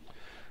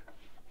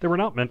 They were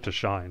not meant to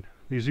shine.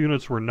 These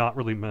units were not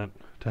really meant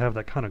to have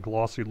that kind of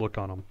glossy look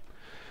on them.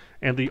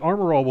 And the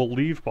Armor All will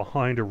leave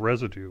behind a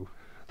residue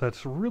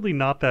that's really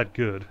not that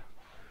good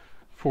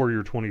for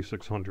your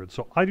 2600.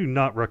 So I do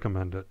not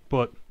recommend it,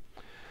 but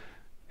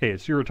hey,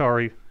 it's your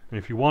Atari, and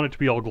if you want it to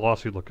be all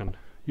glossy looking,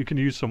 you can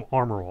use some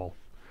Armor All,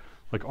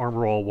 like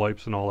Armor All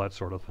wipes and all that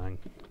sort of thing,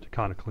 to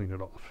kind of clean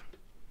it off.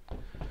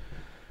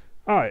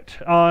 Alright,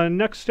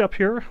 next step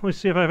here, let's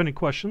see if I have any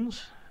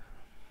questions.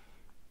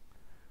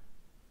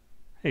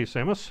 Hey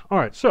Samus.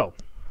 Alright, so,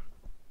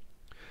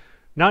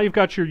 now you've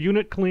got your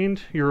unit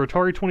cleaned, your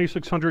Atari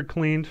 2600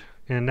 cleaned,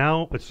 and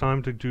now it's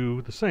time to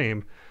do the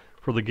same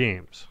for the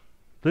games.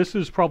 This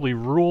is probably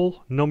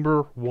rule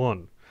number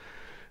 1.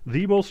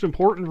 The most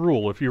important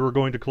rule if you are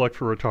going to collect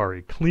for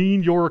Atari.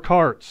 Clean your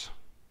carts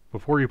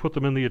before you put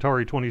them in the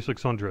Atari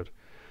 2600.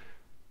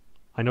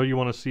 I know you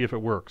want to see if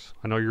it works.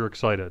 I know you're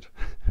excited.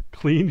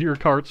 Clean your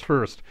carts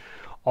first.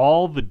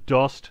 All the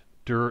dust,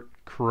 dirt,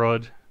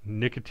 crud,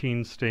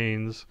 nicotine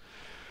stains,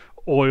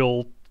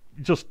 oil,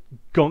 just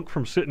gunk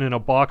from sitting in a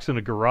box in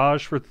a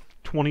garage for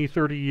 20,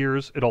 30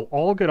 years, it'll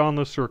all get on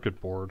the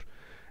circuit board.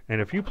 And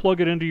if you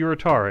plug it into your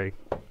Atari,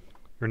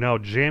 you're now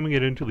jamming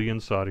it into the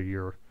inside of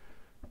your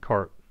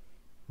cart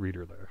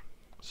reader there.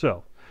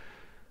 So,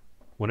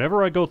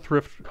 whenever I go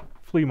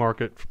flea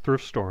market,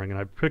 thrift storing, and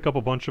I pick up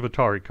a bunch of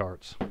Atari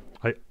carts,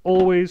 I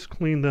always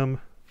clean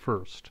them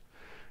first.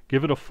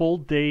 Give it a full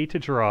day to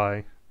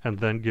dry, and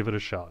then give it a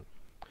shot.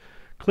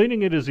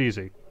 Cleaning it is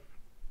easy.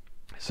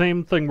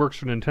 Same thing works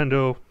for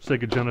Nintendo,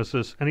 Sega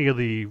Genesis, any of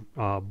the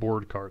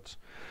board carts.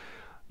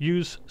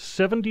 Use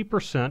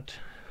 70%, I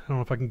don't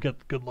know if I can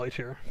get good light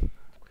here,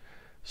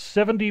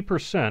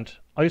 70%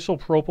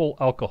 isopropyl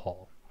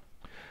alcohol.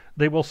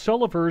 They will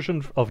sell a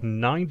version of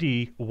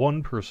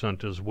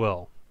 91% as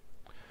well.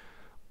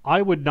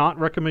 I would not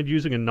recommend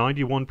using a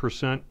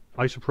 91%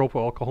 isopropyl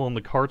alcohol in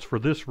the carts for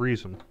this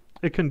reason.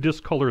 It can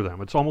discolor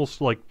them. It's almost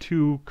like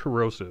too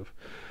corrosive.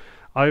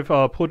 I've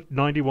put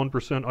 91%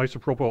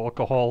 isopropyl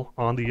alcohol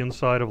on the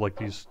inside of like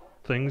these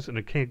things, and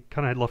it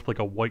kind of left like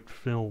a white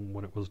film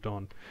when it was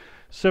done.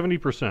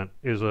 70%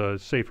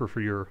 is safer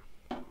for your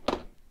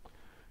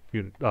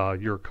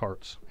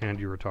carts and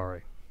your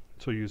Atari.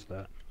 So use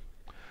that.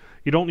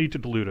 You don't need to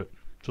dilute it.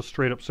 Just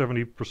straight up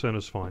 70%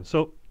 is fine.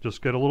 So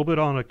just get a little bit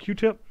on a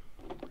Q-tip.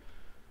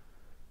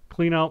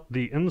 Clean out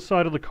the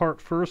inside of the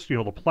cart first, you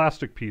know, the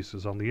plastic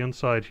pieces on the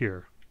inside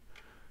here.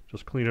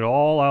 Just clean it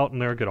all out in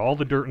there, get all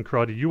the dirt and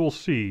crud. You will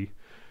see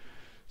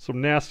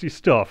some nasty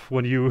stuff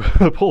when you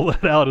pull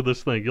that out of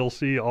this thing. You'll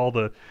see all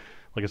the,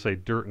 like I say,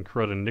 dirt and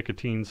crud and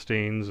nicotine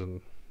stains.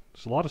 And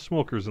there's a lot of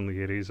smokers in the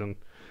 80s, and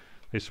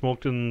they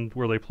smoked in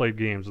where they played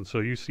games, and so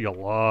you see a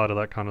lot of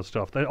that kind of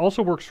stuff. That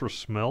also works for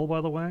smell, by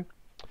the way.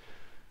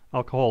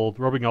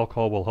 Rubbing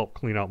alcohol will help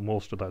clean out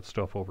most of that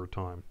stuff over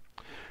time.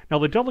 Now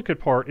the delicate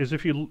part is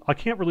I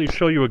can't really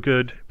show you a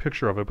good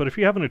picture of it, but if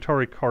you have an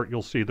Atari cart,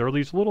 you'll see there are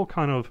these little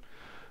kind of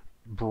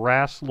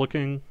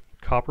brass-looking,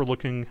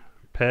 copper-looking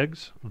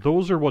pegs.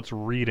 Those are what's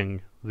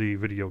reading the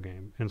video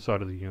game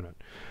inside of the unit.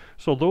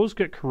 So those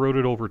get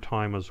corroded over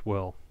time as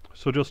well.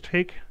 So just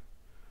take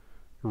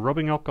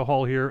rubbing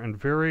alcohol here and I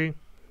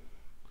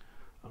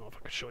don't know if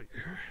I can show you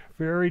here,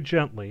 very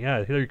gently,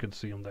 yeah, there you can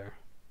see them there.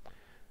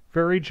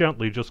 Very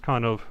gently just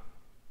kind of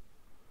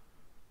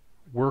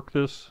work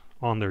this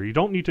on there. You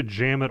don't need to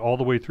jam it all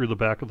the way through the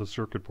back of the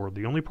circuit board.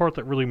 The only part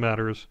that really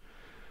matters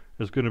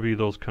is going to be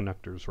those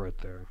connectors right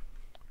there.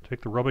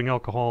 Take the rubbing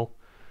alcohol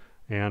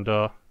and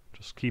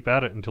just keep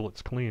at it until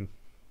it's clean.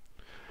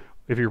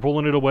 If you're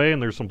pulling it away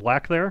and there's some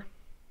black there,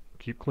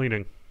 keep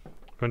cleaning.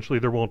 Eventually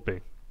there won't be.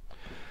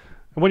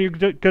 And when you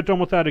get done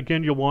with that,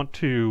 again, you'll want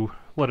to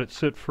let it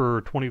sit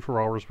for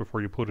 24 hours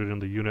before you put it in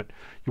the unit.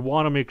 You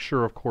want to make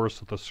sure, of course,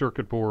 that the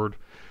circuit board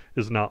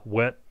is not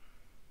wet.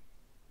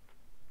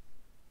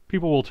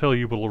 People will tell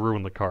you it'll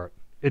ruin the cart.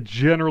 It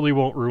generally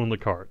won't ruin the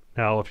cart.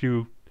 Now, if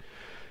you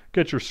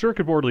get your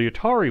circuit board of the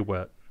Atari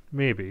wet,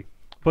 maybe.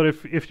 But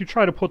if you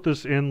try to put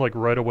this in like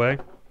right away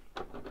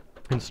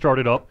and start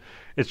it up,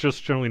 it's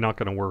just generally not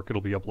going to work.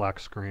 It'll be a black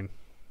screen.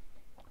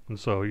 And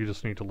so you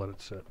just need to let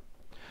it sit.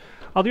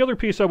 The other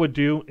piece I would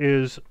do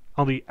is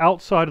on the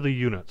outside of the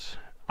units.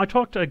 I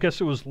talked, I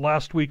guess it was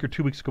last week or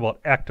 2 weeks ago,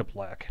 about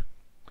Actiblack,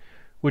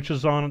 which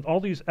is on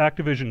all these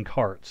Activision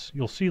carts.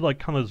 You'll see like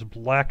kind of this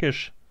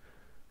blackish,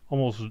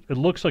 almost, it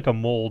looks like a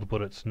mold,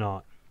 but it's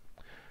not.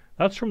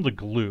 That's from the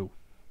glue.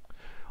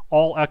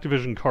 All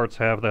Activision carts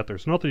have that.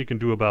 There's nothing you can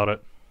do about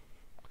it.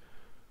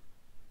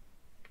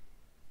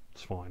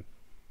 It's fine.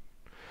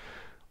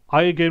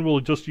 I, again, will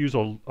just use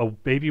a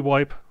baby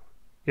wipe.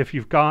 If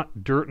you've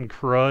got dirt and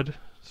crud,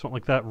 something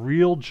like that,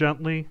 real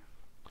gently.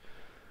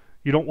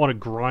 You don't want to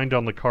grind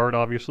on the card,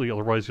 obviously,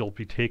 otherwise you'll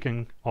be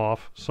taking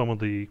off some of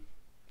the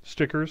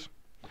stickers.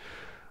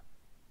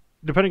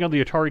 Depending on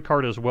the Atari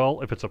card as well,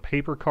 if it's a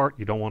paper cart,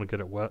 you don't want to get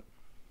it wet.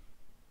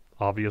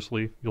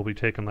 Obviously, you'll be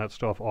taking that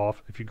stuff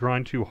off. If you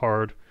grind too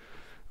hard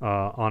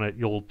on it,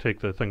 you'll take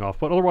the thing off.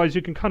 But otherwise,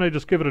 you can kind of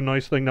just give it a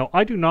nice thing. Now,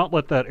 I do not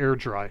let that air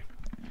dry.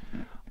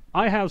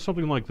 I have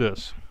something like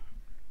this.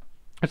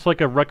 It's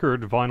like a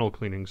record vinyl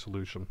cleaning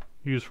solution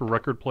used for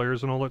record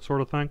players and all that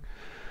sort of thing.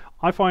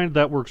 I find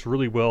that works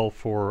really well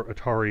for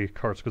Atari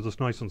carts because it's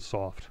nice and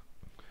soft.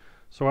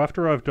 So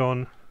after I've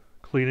done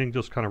cleaning,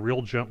 just kind of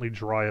real gently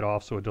dry it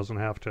off so it doesn't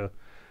have to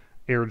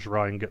air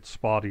dry and get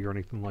spotty or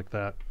anything like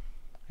that.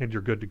 And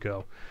you're good to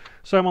go.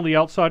 So I'm on the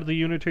outside of the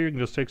unit here. You can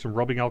just take some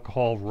rubbing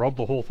alcohol, rub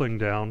the whole thing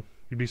down.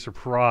 You'd be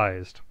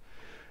surprised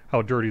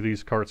how dirty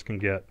these carts can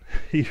get,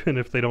 even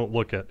if they don't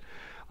look it.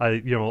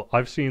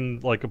 I've seen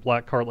like a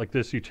black cart like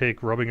this, you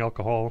take rubbing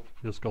alcohol,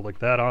 just go like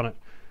that on it,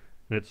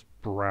 and it's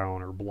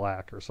brown or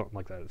black or something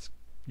like that. It's,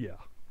 yeah.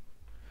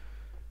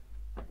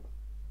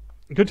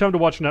 Good time to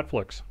watch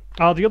Netflix.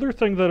 The other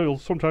thing that will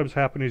sometimes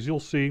happen is you'll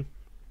see,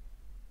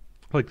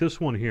 like this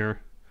one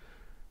here,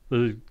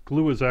 the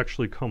glue has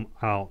actually come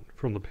out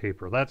from the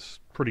paper.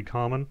 That's pretty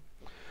common.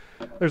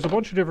 There's a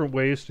bunch of different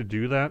ways to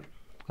do that,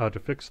 to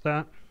fix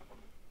that.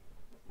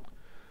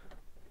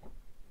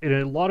 And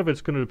a lot of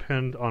it's going to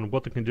depend on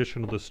what the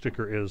condition of the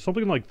sticker is.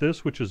 Something like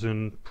this, which is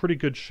in pretty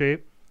good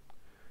shape,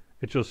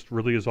 it just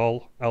really is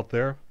all out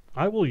there.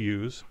 I will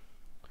use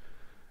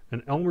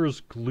an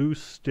Elmer's glue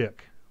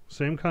stick.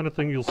 Same kind of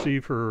thing you'll see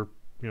for,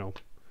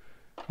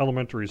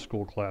 elementary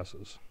school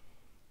classes.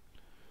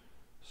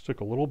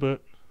 Stick a little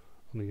bit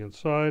on the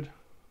inside.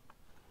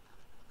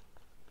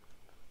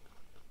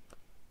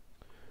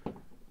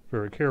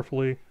 Very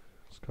carefully.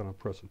 Just kind of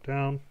press it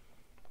down.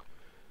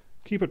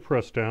 Keep it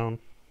pressed down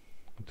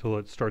until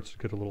it starts to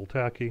get a little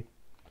tacky.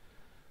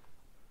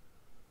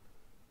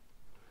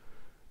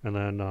 And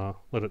then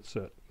let it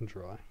sit and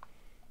dry.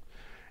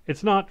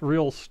 It's not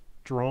real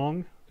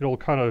strong. It'll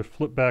kind of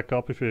flip back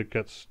up if it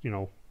gets,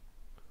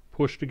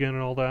 pushed again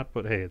and all that.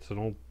 But hey, it's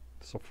a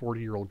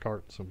 40-year-old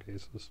cart in some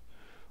cases.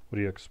 What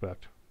do you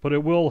expect? But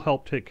it will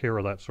help take care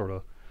of that sort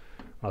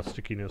of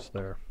stickiness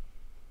there.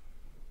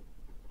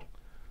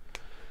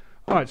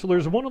 Alright, so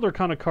there's one other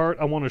kind of cart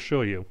I want to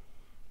show you.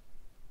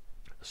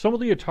 Some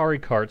of the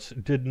Atari carts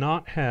did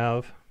not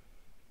have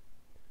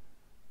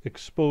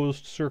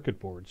exposed circuit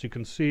boards. You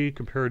can see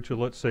compared to,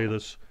 let's say,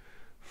 this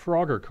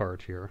Frogger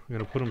cart here. I'm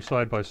going to put them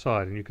side by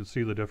side and you can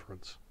see the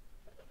difference.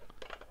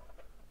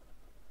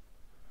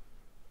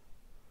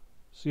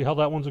 See how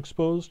that one's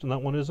exposed and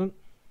that one isn't?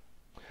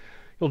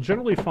 You'll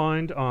generally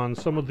find on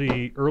some of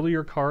the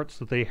earlier carts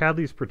that they have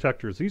these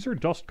protectors. These are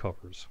dust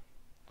covers.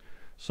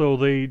 So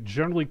they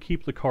generally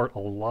keep the cart a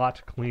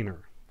lot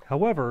cleaner.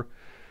 However,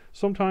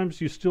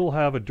 sometimes you still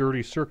have a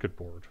dirty circuit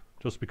board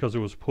just because it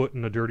was put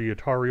in a dirty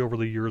Atari over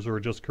the years or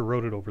it just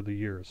corroded over the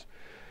years.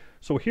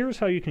 So here's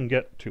how you can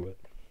get to it.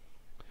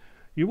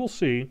 You will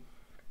see,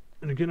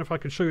 and again if I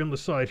can show you on the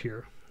side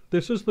here,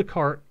 this is the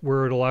cart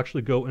where it'll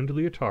actually go into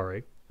the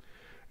Atari,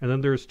 and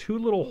then there's two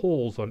little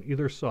holes on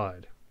either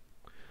side.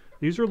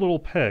 These are little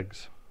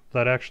pegs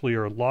that actually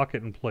lock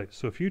it in place.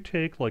 So if you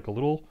take like a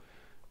little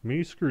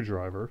mini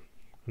screwdriver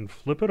and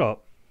flip it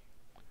up,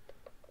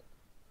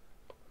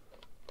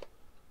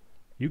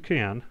 you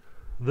can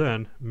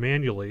then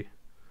manually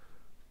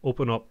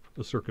open up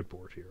the circuit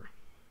board here.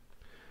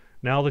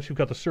 Now that you've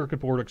got the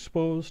circuit board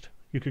exposed,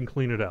 you can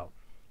clean it out.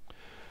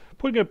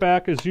 Putting it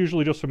back is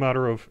usually just a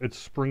matter of it's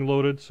spring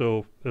loaded,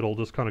 so it'll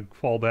just kind of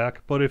fall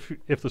back. But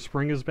if the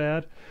spring is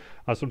bad,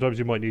 sometimes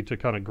you might need to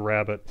kind of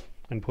grab it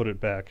and put it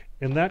back.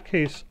 In that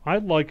case,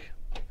 you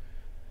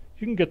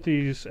can get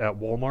these at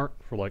Walmart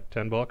for like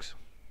 10 bucks.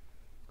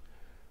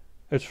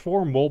 It's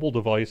for mobile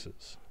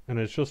devices, and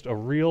it's just a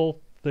real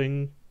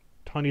thing,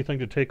 tiny thing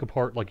to take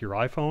apart like your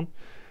iPhone.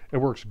 It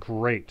works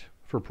great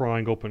for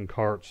prying open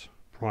carts,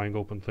 prying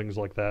open things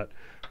like that,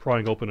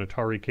 prying open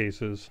Atari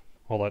cases,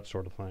 all that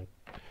sort of thing.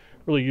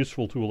 Really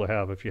useful tool to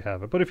have if you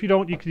have it. But if you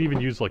don't, you can even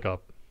use like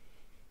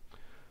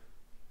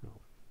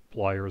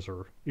pliers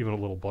or even a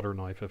little butter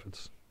knife if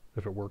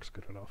it works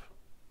good enough.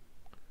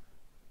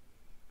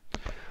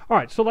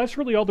 Alright, so that's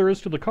really all there is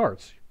to the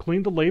carts.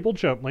 Clean the label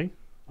gently.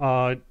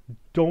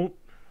 Don't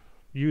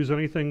use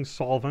anything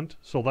solvent,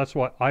 so that's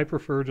why I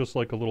prefer just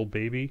like a little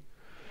baby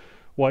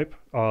wipe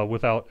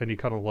without any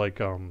kind of like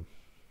aloe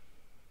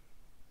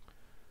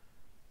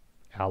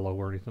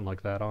or anything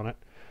like that on it.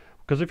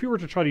 Because if you were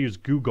to try to use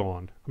Goo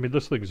Gone, I mean,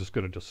 this thing is just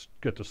going to just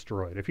get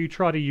destroyed. If you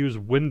try to use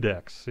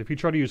Windex, if you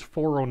try to use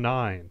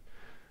 409,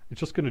 it's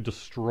just going to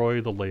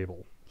destroy the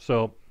label.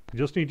 So you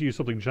just need to use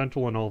something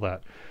gentle and all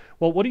that.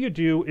 Well, what do you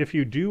do if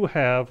you do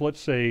have,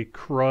 let's say,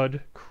 crud,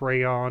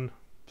 crayon,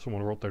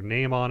 someone wrote their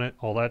name on it,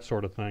 all that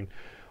sort of thing?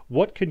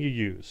 What can you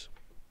use?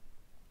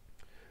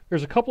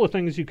 There's a couple of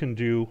things you can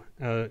do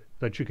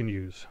that you can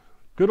use.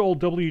 Good old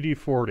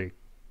WD-40.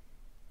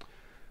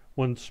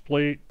 When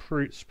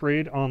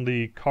sprayed on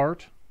the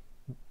cart,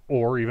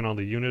 or even on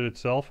the unit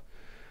itself,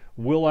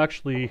 will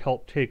actually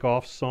help take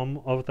off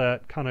some of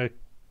that kind of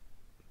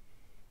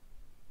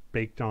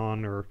baked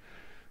on or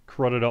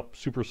crudded up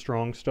super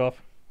strong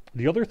stuff.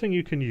 The other thing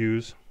you can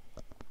use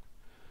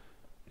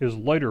is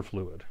lighter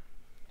fluid.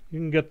 You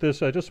can get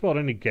this at just about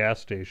any gas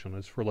station.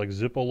 It's for like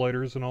Zippo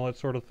lighters and all that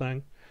sort of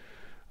thing.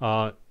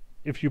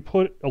 If you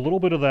put a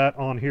little bit of that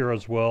on here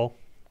as well,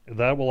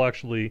 that will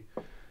actually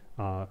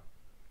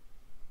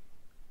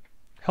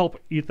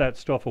help eat that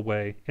stuff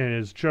away and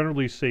is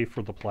generally safe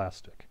for the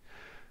plastic.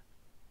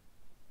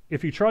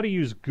 If you try to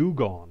use Goo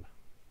Gone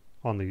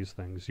on these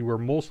things, you are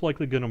most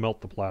likely going to melt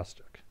the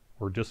plastic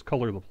or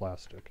discolor the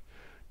plastic,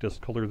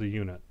 discolor the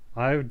unit.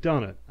 I've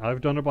done it.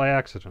 I've done it by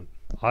accident.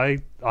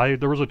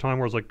 There was a time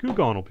where I was like, Goo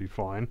Gone will be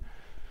fine.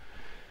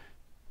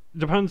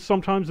 Depends,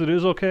 sometimes it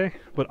is okay,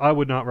 but I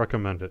would not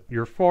recommend it.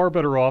 You're far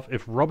better off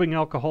if rubbing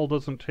alcohol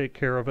doesn't take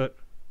care of it.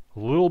 A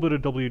little bit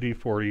of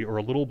WD-40 or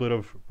a little bit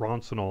of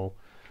Roncinol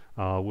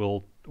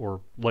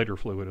or lighter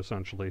fluid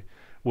essentially,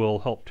 will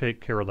help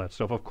take care of that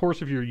stuff. Of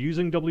course, if you're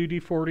using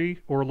WD-40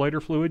 or lighter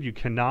fluid, you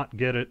cannot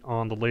get it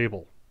on the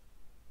label.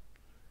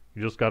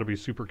 You just got to be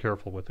super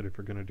careful with it if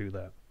you're going to do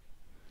that.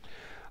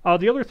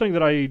 The other thing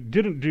that I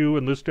didn't do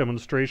in this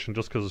demonstration,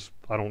 just because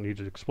I don't need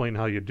to explain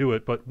how you do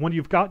it, but when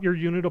you've got your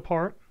unit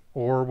apart,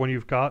 or when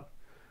you've got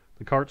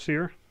the carts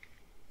here,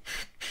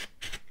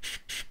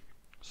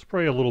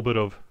 spray a little bit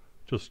of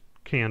just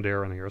canned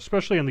air in here,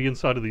 especially on the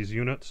inside of these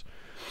units.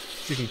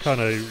 You can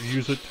kind of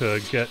use it to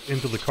get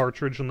into the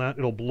cartridge and that.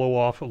 It'll blow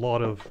off a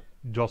lot of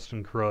dust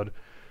and crud,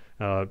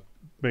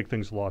 make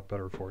things a lot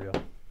better for you.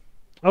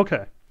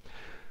 Okay,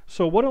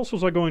 so what else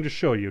was I going to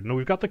show you? Now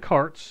we've got the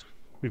carts,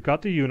 we've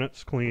got the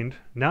units cleaned.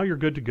 Now you're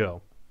good to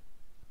go.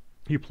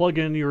 You plug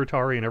in your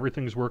Atari and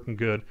everything's working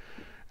good,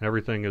 and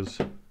everything is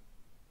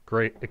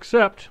great,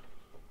 except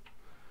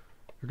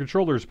your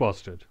controller's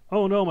busted.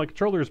 Oh no, my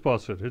controller's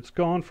busted. It's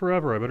gone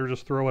forever. I better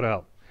just throw it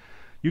out.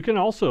 You can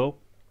also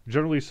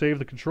generally save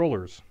the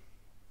controllers.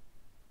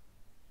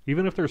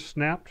 Even if they're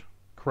snapped,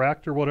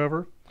 cracked, or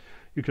whatever,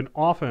 you can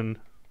often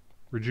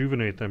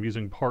rejuvenate them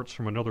using parts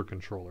from another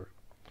controller.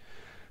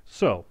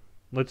 So,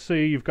 let's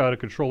say you've got a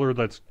controller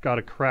that's got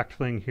a cracked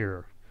thing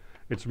here.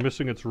 It's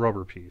missing its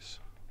rubber piece.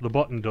 The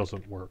button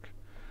doesn't work.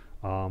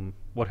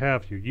 What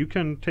have you. You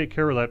can take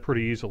care of that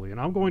pretty easily.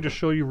 And I'm going to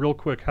show you real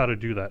quick how to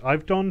do that.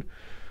 I've done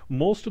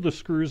most of the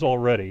screws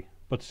already,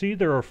 but see,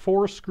 there are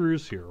 4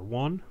 screws here.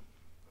 1,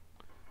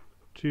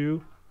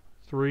 2,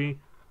 3,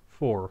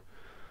 4.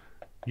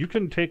 You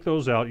can take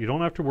those out. You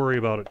don't have to worry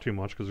about it too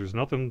much because there's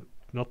nothing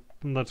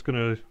that's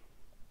going to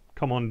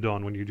come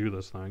undone when you do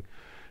this thing.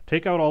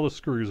 Take out all the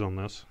screws on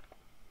this.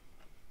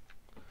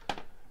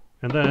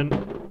 And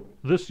then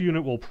this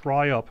unit will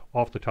pry up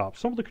off the top.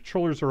 Some of the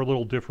controllers are a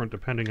little different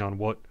depending on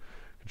what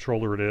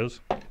controller it is.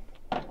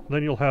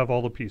 Then you'll have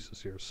all the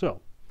pieces here.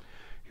 So,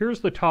 here's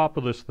the top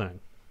of this thing.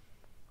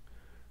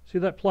 See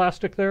that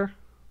plastic there?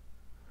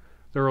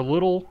 There are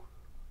little,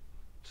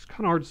 it's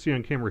kind of hard to see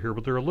on camera here,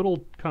 but there are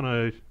little kind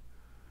of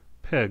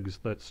pegs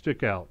that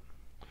stick out.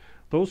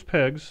 Those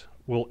pegs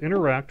will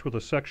interact with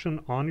a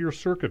section on your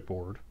circuit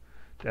board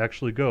to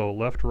actually go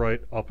left,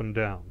 right, up, and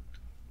down.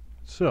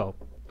 So,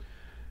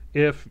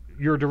 if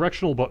your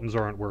directional buttons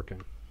aren't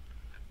working,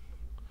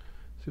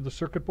 see the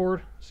circuit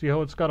board? See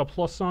how it's got a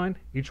plus sign?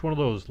 Each one of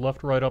those,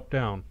 left, right, up,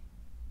 down.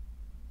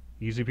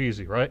 Easy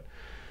peasy, right?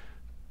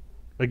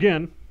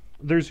 Again,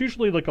 there's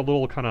usually like a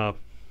little kind of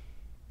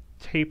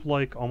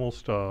tape-like,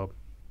 almost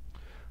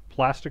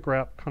plastic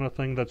wrap kind of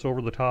thing that's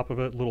over the top of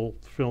it, little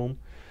film.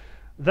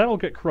 That'll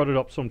get crudded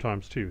up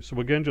sometimes too. So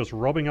again, just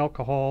rubbing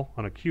alcohol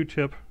on a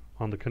Q-tip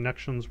on the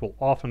connections will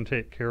often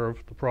take care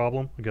of the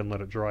problem. Again, let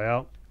it dry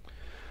out.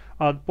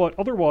 But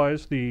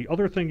otherwise, the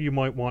other thing you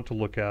might want to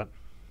look at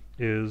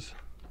is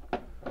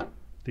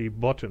the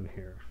button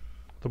here.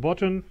 The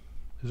button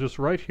is just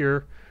right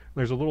here.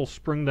 There's a little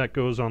spring that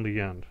goes on the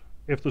end.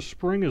 If the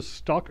spring is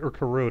stuck or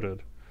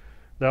corroded,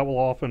 that will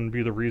often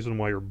be the reason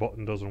why your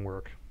button doesn't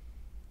work.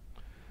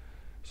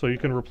 So you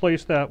can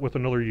replace that with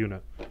another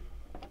unit.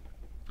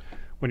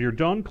 When you're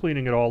done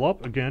cleaning it all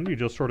up, again, you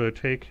just sort of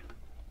do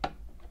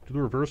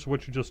the reverse of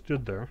what you just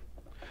did there.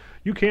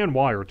 You can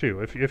wire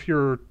too. If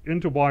you're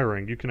into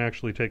wiring, you can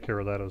actually take care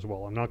of that as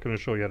well. I'm not going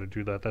to show you how to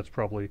do that. That's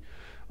probably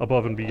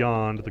above and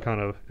beyond the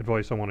kind of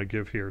advice I want to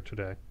give here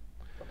today.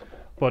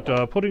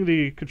 But putting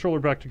the controller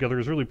back together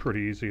is really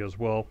pretty easy as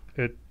well.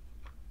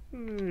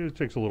 It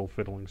takes a little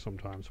fiddling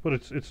sometimes, but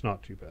it's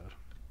not too bad.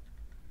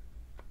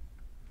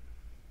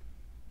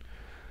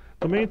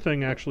 The main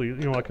thing, actually, you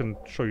know, I can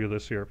show you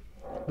this here.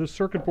 This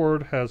circuit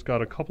board has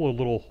got a couple of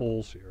little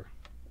holes here.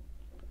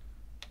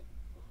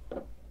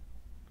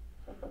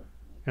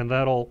 And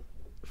that'll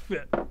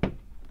fit.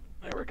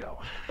 There we go.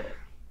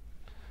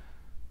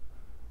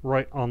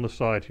 Right on the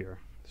side here.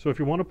 So if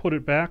you want to put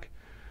it back,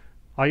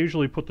 I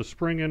usually put the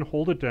spring in,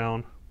 hold it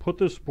down, put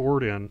this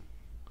board in,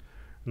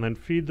 and then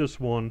feed this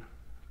one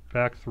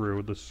back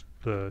through.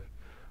 The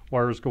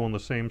wires go on the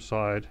same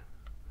side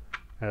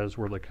as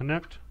where they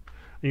connect.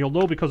 And you'll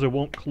know because it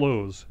won't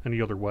close any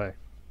other way.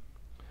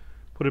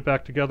 Put it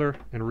back together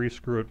and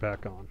re-screw it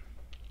back on.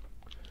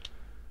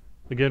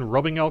 Again,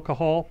 rubbing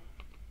alcohol,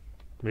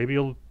 maybe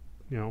you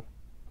know,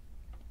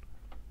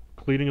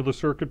 cleaning of the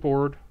circuit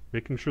board,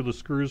 making sure the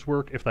screws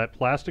work. If that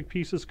plastic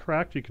piece is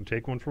cracked, you can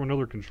take one from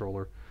another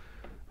controller.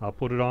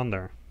 Put it on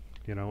there.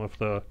 You know, if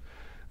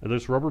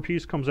this rubber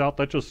piece comes out,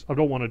 I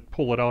don't want to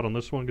pull it out on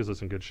this one because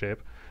it's in good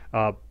shape.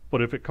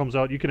 But if it comes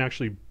out, you can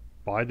actually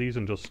buy these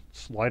and just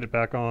slide it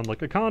back on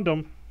like a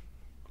condom.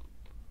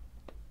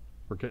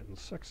 We're getting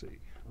sexy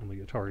on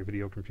the Atari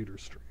video computer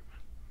stream.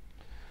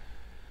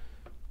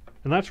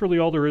 And that's really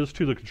all there is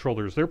to the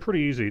controllers. They're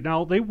pretty easy.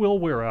 Now, they will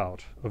wear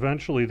out.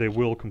 Eventually, they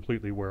will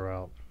completely wear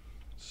out.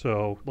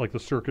 So, like the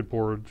circuit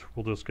board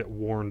will just get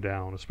worn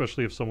down,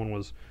 especially if someone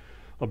was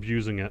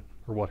abusing it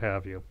or what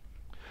have you.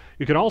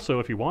 You can also,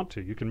 if you want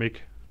to, you can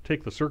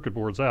take the circuit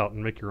boards out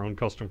and make your own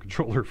custom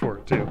controller for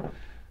it too.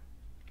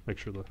 Make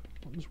sure the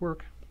buttons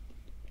work.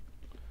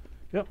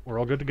 Yep, we're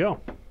all good to go.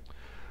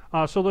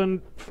 So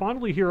then,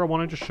 finally here I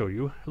wanted to show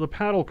you the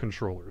paddle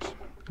controllers.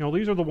 You know,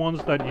 these are the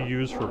ones that you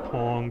use for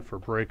Pong, for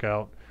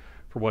Breakout,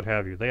 for what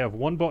have you. They have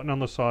one button on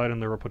the side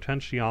and they're a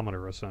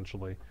potentiometer,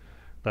 essentially,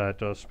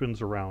 that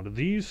spins around.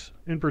 These,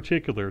 in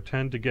particular,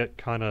 tend to get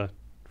kind of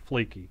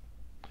flaky.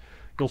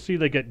 You'll see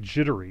they get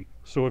jittery.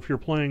 So if you're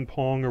playing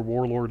Pong or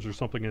Warlords or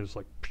something and it's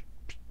like,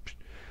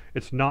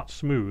 it's not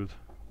smooth.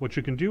 What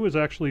you can do is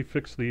actually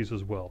fix these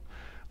as well.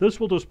 This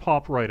will just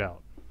pop right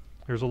out.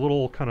 There's a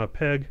little kind of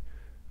peg,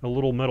 a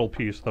little metal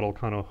piece that'll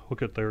kind of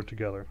hook it there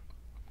together.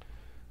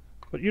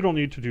 But you don't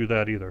need to do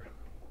that either.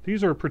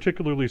 These are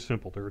particularly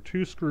simple. There are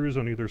 2 screws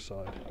on either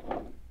side.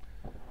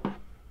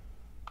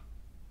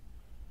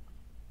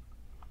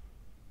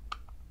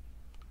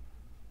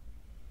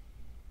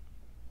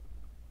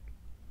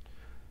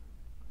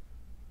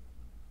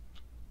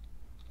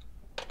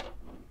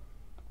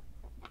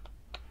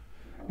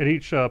 And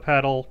each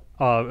paddle,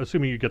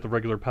 assuming you get the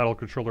regular paddle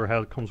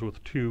controller, comes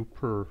with 2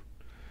 per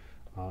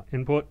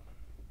input.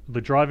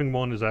 The driving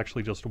one is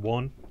actually just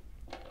 1,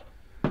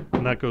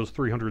 and that goes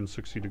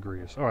 360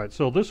 degrees. All right,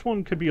 so this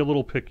one could be a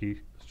little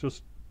picky. Let's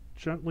just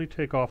gently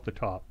take off the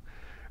top.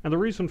 And the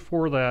reason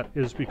for that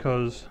is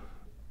because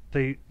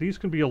these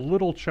can be a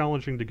little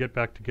challenging to get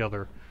back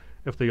together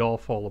if they all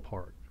fall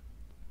apart.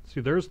 See,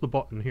 there's the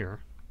button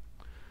here.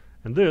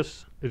 And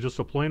this is just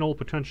a plain old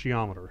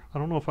potentiometer. I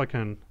don't know if I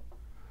can...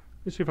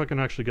 Let me see if I can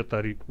actually get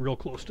that real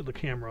close to the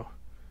camera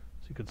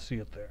so you can see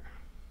it there.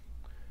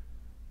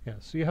 Yeah,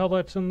 see how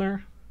that's in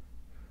there?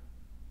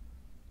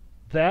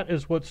 That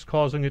is what's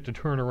causing it to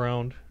turn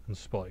around and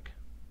spike.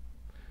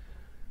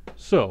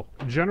 So,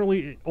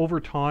 generally, over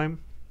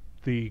time,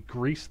 the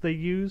grease they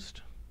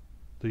used,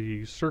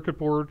 the circuit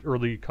board, or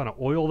the kind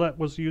of oil that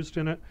was used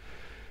in it,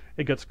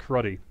 it gets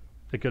cruddy,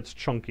 it gets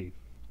chunky,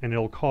 and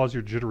it'll cause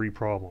your jittery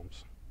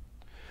problems.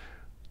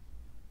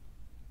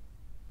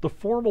 The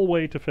formal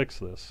way to fix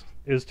this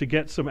is to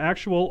get some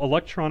actual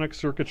electronic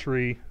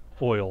circuitry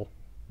oil,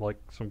 like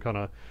some kind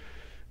of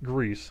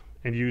grease,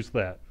 and use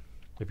that.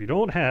 If you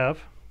don't have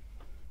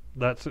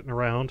that sitting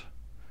around,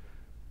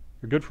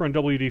 your good friend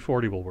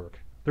WD-40 will work.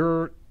 There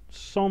are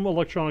some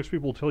electronics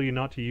people tell you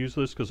not to use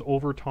this because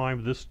over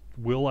time this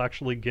will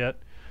actually get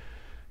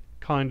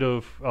kind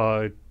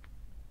of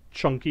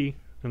chunky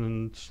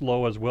and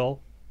slow as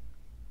well.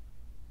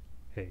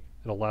 Hey,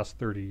 it'll last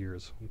 30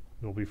 years.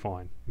 It'll be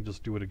fine. You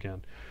just do it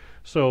again.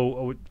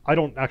 So I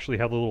don't actually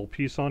have the little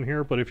piece on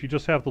here, but if you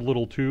just have the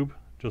little tube,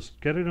 just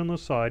get it on the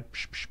side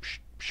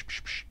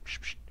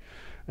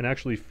and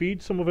actually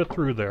feed some of it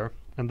through there,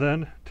 and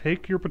then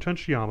take your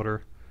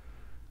potentiometer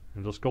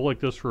and just go like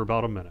this for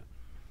about a minute.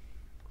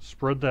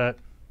 Spread that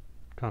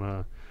kind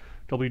of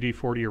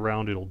WD-40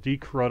 around. It'll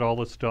decrud all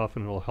this stuff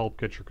and it'll help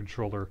get your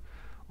controller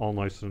all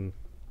nice and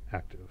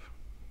active.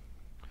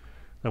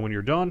 Then when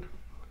you're done,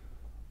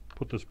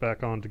 put this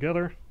back on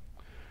together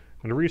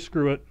and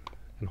re-screw it,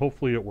 and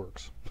hopefully it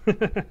works.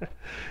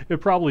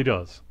 It probably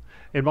does.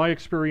 In my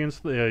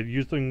experience,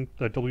 using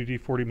the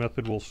WD-40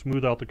 method will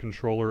smooth out the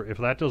controller. If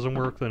that doesn't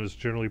work, then it's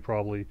generally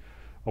probably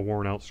a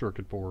worn out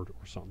circuit board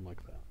or something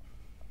like that.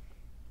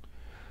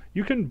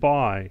 You can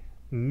buy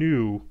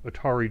new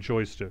Atari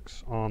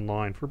joysticks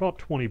online for about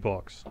 20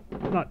 bucks.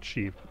 Not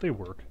cheap, but they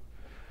work.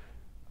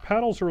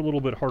 Paddles are a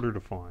little bit harder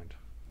to find.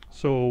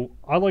 So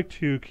I like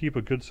to keep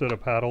a good set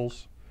of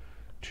paddles,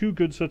 2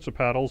 good sets of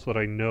paddles that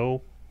I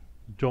know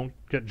don't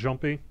get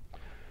jumpy.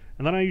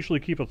 And then I usually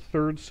keep a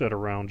 3rd set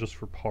around just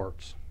for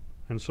parts.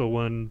 And so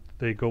when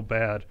they go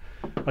bad,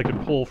 I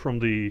can pull from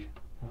the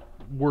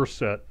worst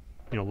set,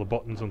 you know, the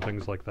buttons and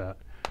things like that,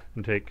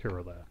 and take care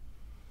of that.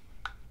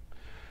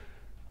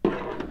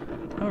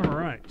 All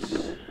right.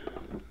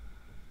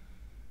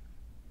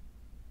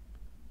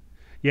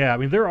 Yeah, I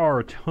mean, there are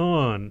a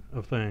ton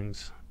of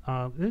things.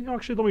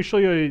 Actually, let me show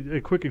you a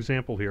quick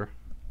example here.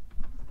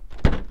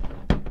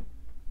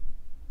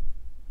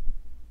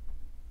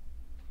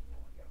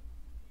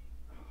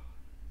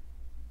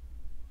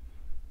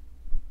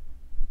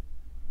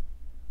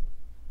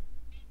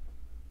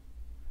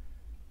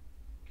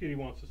 Kitty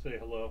wants to say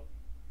hello.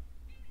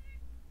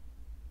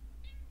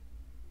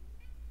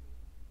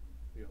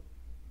 Yep.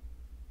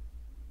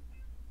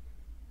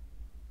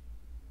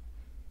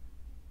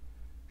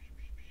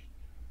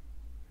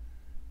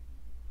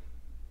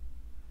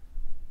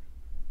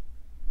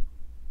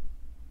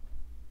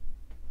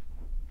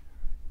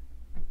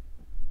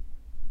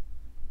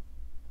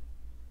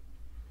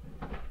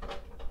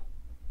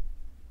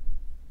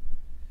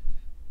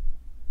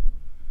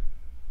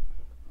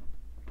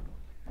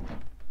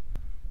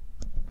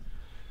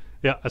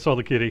 Yeah, I saw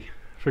the kitty.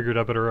 Figured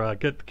I better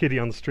get the kitty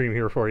on the stream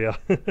here for you.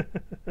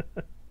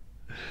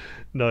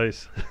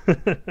 Nice.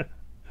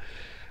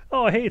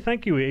 Oh, hey,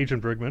 thank you,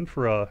 Agent Brigman,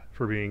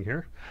 for being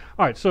here.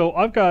 All right, so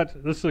I've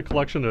got, this is a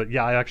collection of,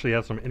 yeah, I actually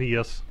have some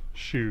NES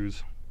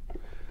shoes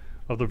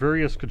of the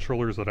various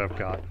controllers that I've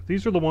got.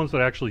 These are the ones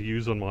that I actually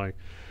use on my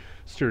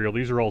stereo.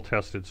 These are all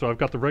tested. So I've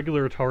got the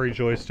regular Atari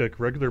joystick,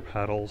 regular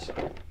paddles.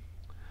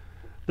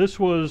 This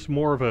was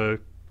more of a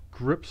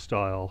grip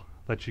style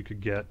that you could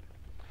get.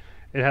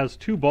 It has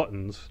 2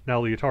 buttons.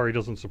 Now the Atari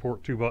doesn't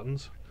support 2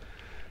 buttons,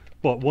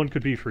 but one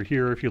could be for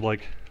here if you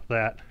like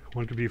that.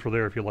 One could be for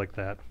there if you like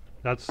that.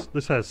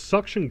 This has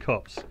suction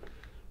cups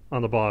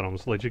on the bottom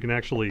so that you can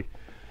actually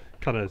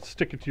kind of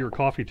stick it to your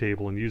coffee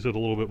table and use it a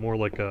little bit more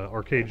like an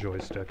arcade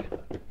joystick.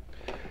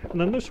 And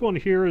then this one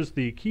here is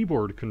the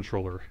keyboard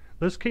controller.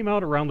 This came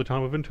out around the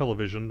time of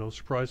Intellivision, no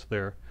surprise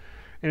there.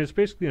 And it's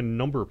basically a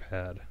number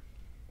pad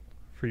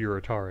for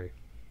your Atari.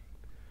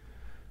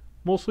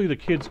 Mostly the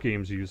kids'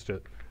 games used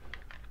it.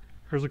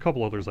 There's a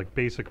couple others, like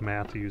Basic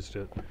Math used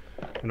it,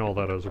 and all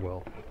that as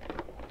well.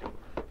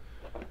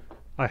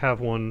 I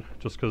have one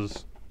just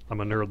because I'm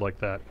a nerd like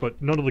that,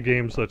 but none of the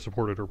games that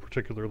support it are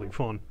particularly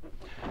fun.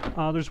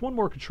 There's one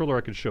more controller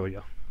I could show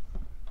you.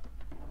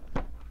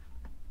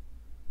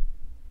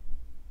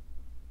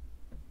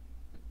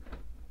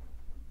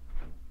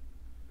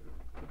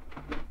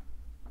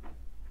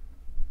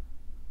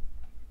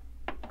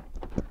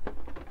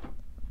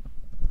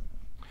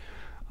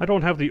 I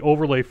don't have the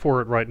overlay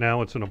for it right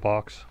now, it's in a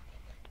box.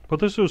 But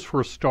this was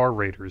for Star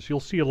Raiders. You'll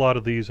see a lot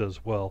of these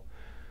as well.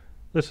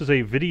 This is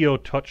a video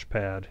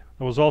touchpad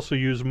that was also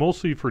used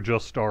mostly for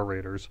just Star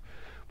Raiders.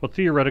 But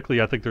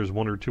theoretically, I think there's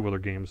 1 or 2 other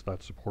games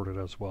that support it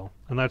as well.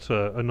 And that's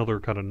another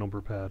kind of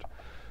number pad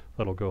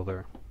that'll go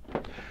there.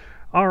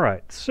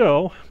 Alright,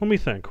 so let me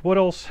think. What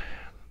else?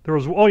 There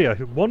was, oh yeah,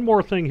 one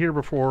more thing here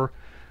before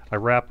I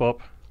wrap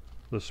up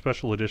the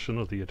special edition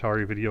of the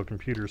Atari Video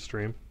Computer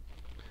stream.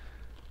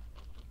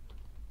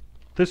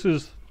 This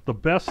is the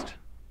best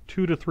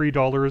 $2 to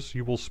 $3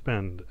 you will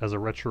spend as a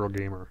retro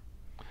gamer.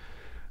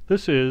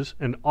 This is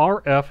an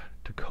RF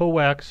to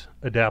coax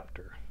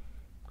adapter.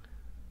 I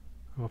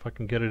don't know if I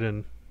can get it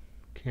in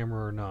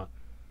camera or not.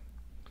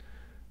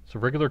 It's a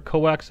regular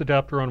coax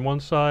adapter on one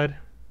side,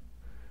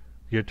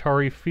 the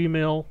Atari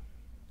female,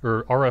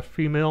 or RF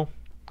female,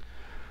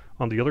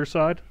 on the other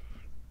side.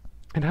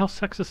 And how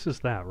sexist is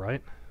that,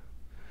 right?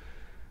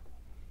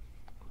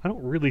 I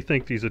don't really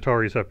think these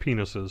Ataris have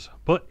penises,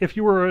 but if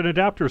you were an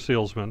adapter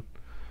salesperson,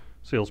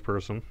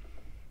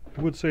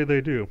 I would say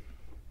they do.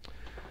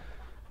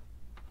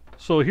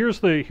 So here's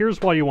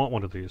why you want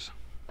one of these.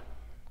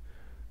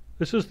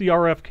 This is the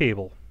RF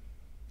cable.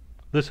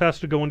 This has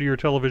to go into your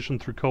television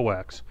through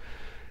coax.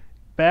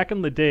 Back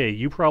in the day,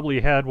 you probably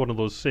had one of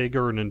those Sega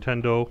or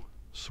Nintendo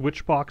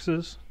switch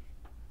boxes.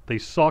 They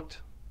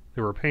sucked.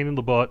 They were a pain in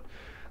the butt.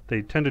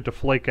 They tended to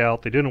flake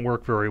out. They didn't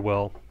work very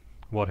well,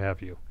 what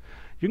have you.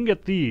 You can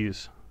get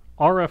these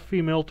RF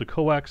female to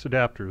coax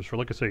adapters for,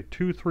 like I say,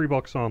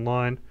 $2-3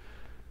 online.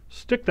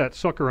 Stick that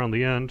sucker on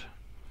the end,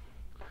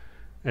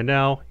 and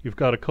now you've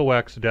got a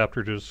coax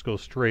adapter to just go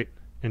straight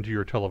into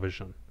your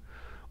television.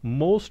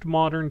 Most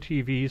modern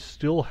TVs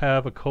still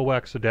have a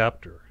coax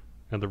adapter,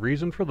 and the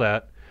reason for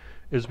that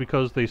is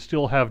because they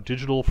still have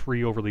digital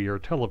free over-the-air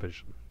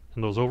television,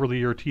 and those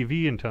over-the-air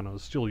TV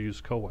antennas still use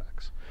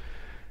coax.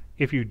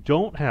 If you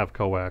don't have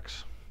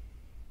coax,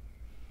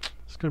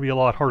 it's going to be a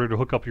lot harder to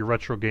hook up your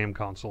retro game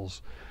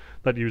consoles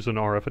that use an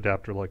RF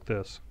adapter like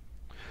this.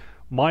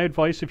 My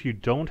advice if you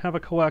don't have a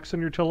coax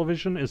on your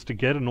television is to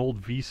get an old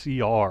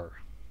VCR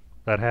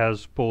that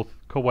has both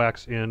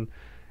coax in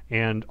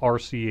and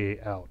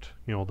RCA out.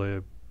 You know,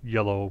 the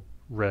yellow,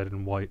 red,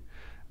 and white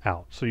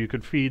out. So you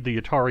could feed the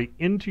Atari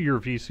into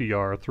your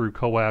VCR through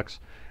coax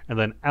and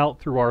then out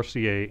through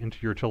RCA into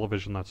your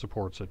television that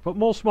supports it. But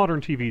most modern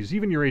TVs,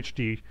 even your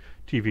HD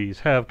TVs,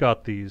 have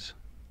got these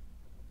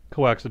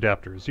coax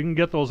adapters. You can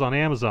get those on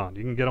Amazon.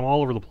 You can get them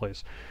all over the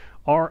place.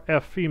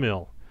 RF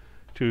female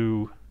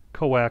to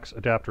coax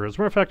adapter. As a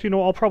matter of fact,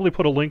 I'll probably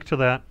put a link to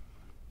that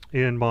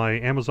in my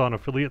Amazon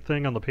affiliate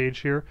thing on the page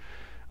here,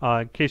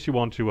 in case you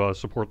want to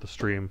support the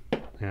stream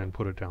and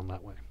put it down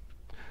that way.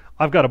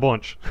 I've got a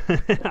bunch.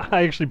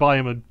 I actually buy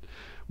them in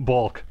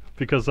bulk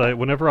because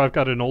whenever I've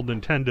got an old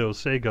Nintendo,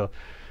 Sega,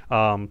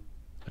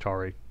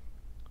 Atari,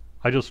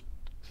 I just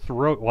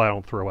well, I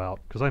don't throw out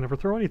because I never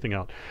throw anything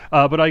out.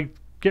 But I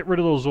get rid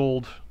of those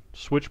old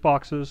switch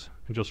boxes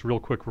and just real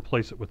quick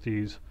replace it with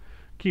these,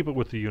 keep it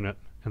with the unit,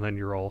 and then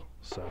you're all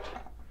set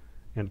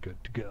and good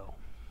to go.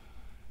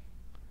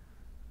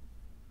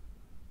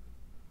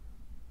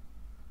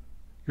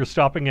 You're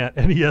stopping at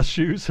NES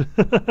shoes?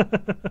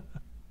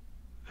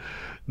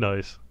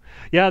 Nice.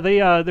 Yeah,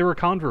 they were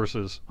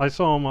Converses. I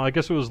saw them, I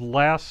guess it was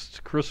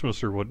last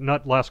Christmas or what,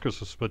 not last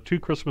Christmas, but 2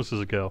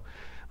 Christmases ago.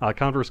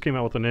 Converse came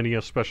out with an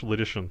NES special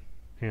edition.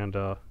 And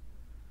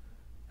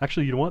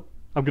actually, you know what?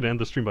 I'm going to end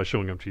the stream by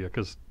showing them to you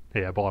because,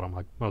 hey, I bought them.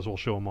 I might as well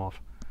show them off.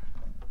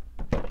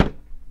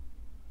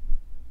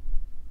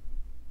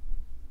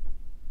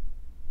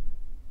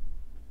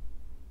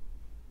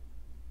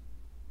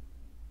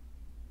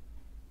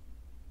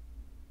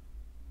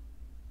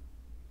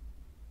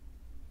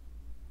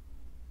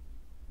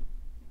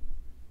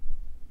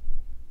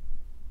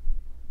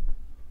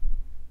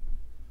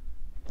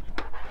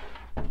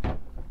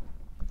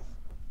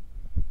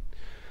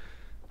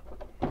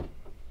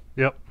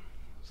 Yep.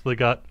 So they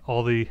got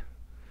all the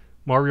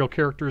Mario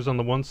characters on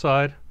the one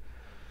side,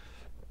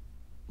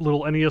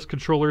 little NES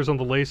controllers on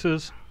the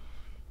laces.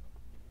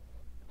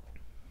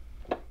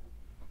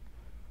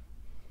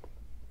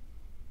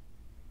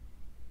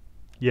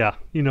 Yeah,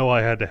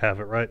 I had to have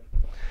it, right?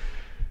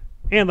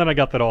 And then I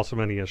got that awesome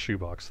NES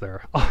shoebox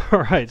there.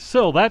 All right,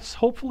 so that's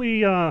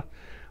hopefully a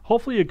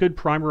good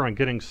primer on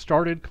getting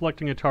started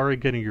collecting Atari,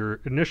 getting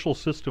your initial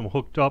system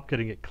hooked up,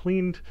 getting it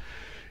cleaned,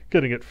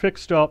 getting it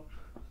fixed up.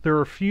 There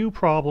are a few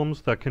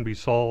problems that can be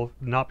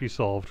not be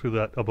solved through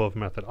that above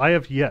method. I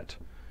have yet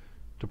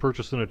to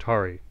purchase an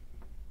Atari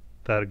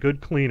that a good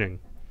cleaning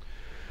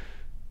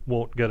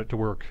won't get it to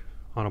work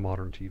on a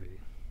modern TV.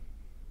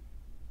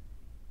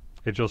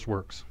 It just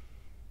works.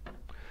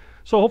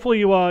 So hopefully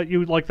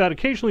you like that.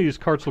 Occasionally these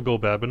carts will go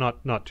bad, but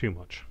not too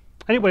much.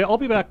 Anyway, I'll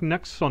be back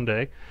next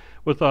Sunday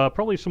with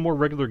probably some more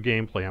regular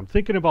gameplay. I'm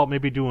thinking about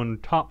maybe doing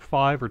top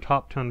 5 or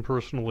top 10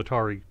 personal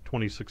Atari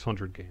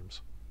 2600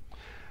 games.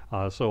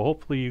 So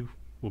hopefully you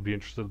will be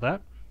interested in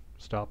that.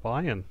 Stop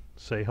by and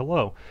say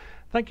hello.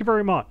 Thank you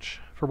very much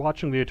for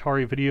watching the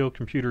Atari Video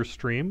Computer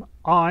stream.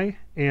 I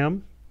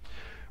am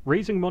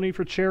raising money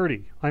for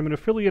charity. I'm an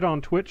affiliate on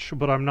Twitch,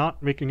 but I'm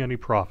not making any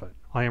profit.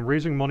 I am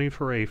raising money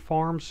for a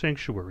farm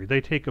sanctuary.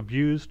 They take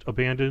abused,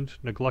 abandoned,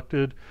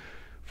 neglected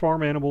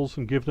farm animals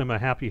and give them a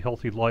happy,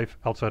 healthy life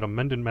outside of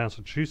Mendon,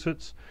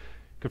 Massachusetts.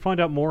 You can find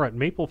out more at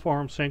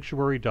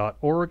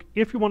maplefarmsanctuary.org.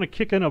 If you want to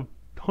kick in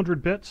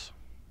 100 bits,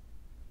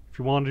 if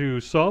you want to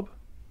sub,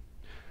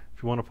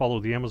 if you want to follow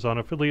the Amazon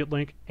affiliate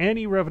link,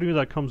 any revenue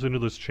that comes into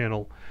this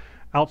channel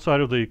outside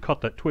of the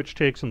cut that Twitch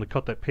takes and the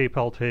cut that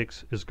PayPal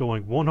takes is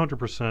going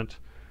 100%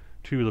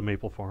 to the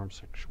Maple Farm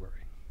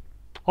Sanctuary.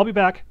 I'll be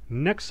back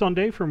next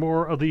Sunday for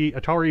more of the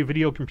Atari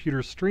Video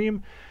Computer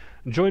stream.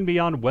 Join me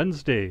on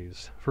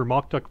Wednesdays for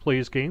Mock Duck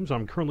Plays Games.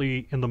 I'm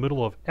currently in the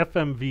middle of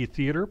FMV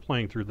Theater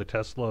playing through the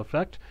Tesla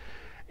Effect.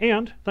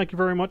 And thank you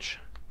very much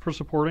for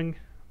supporting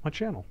my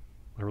channel.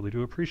 I really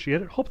do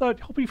appreciate it. Hope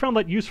you found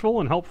that useful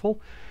and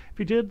helpful. If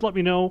you did, let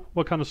me know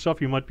what kind of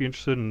stuff you might be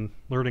interested in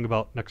learning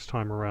about next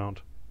time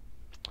around.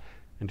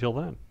 Until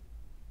then,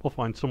 we'll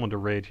find someone to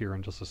raid here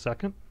in just a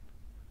second.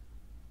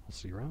 I'll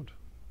see you around.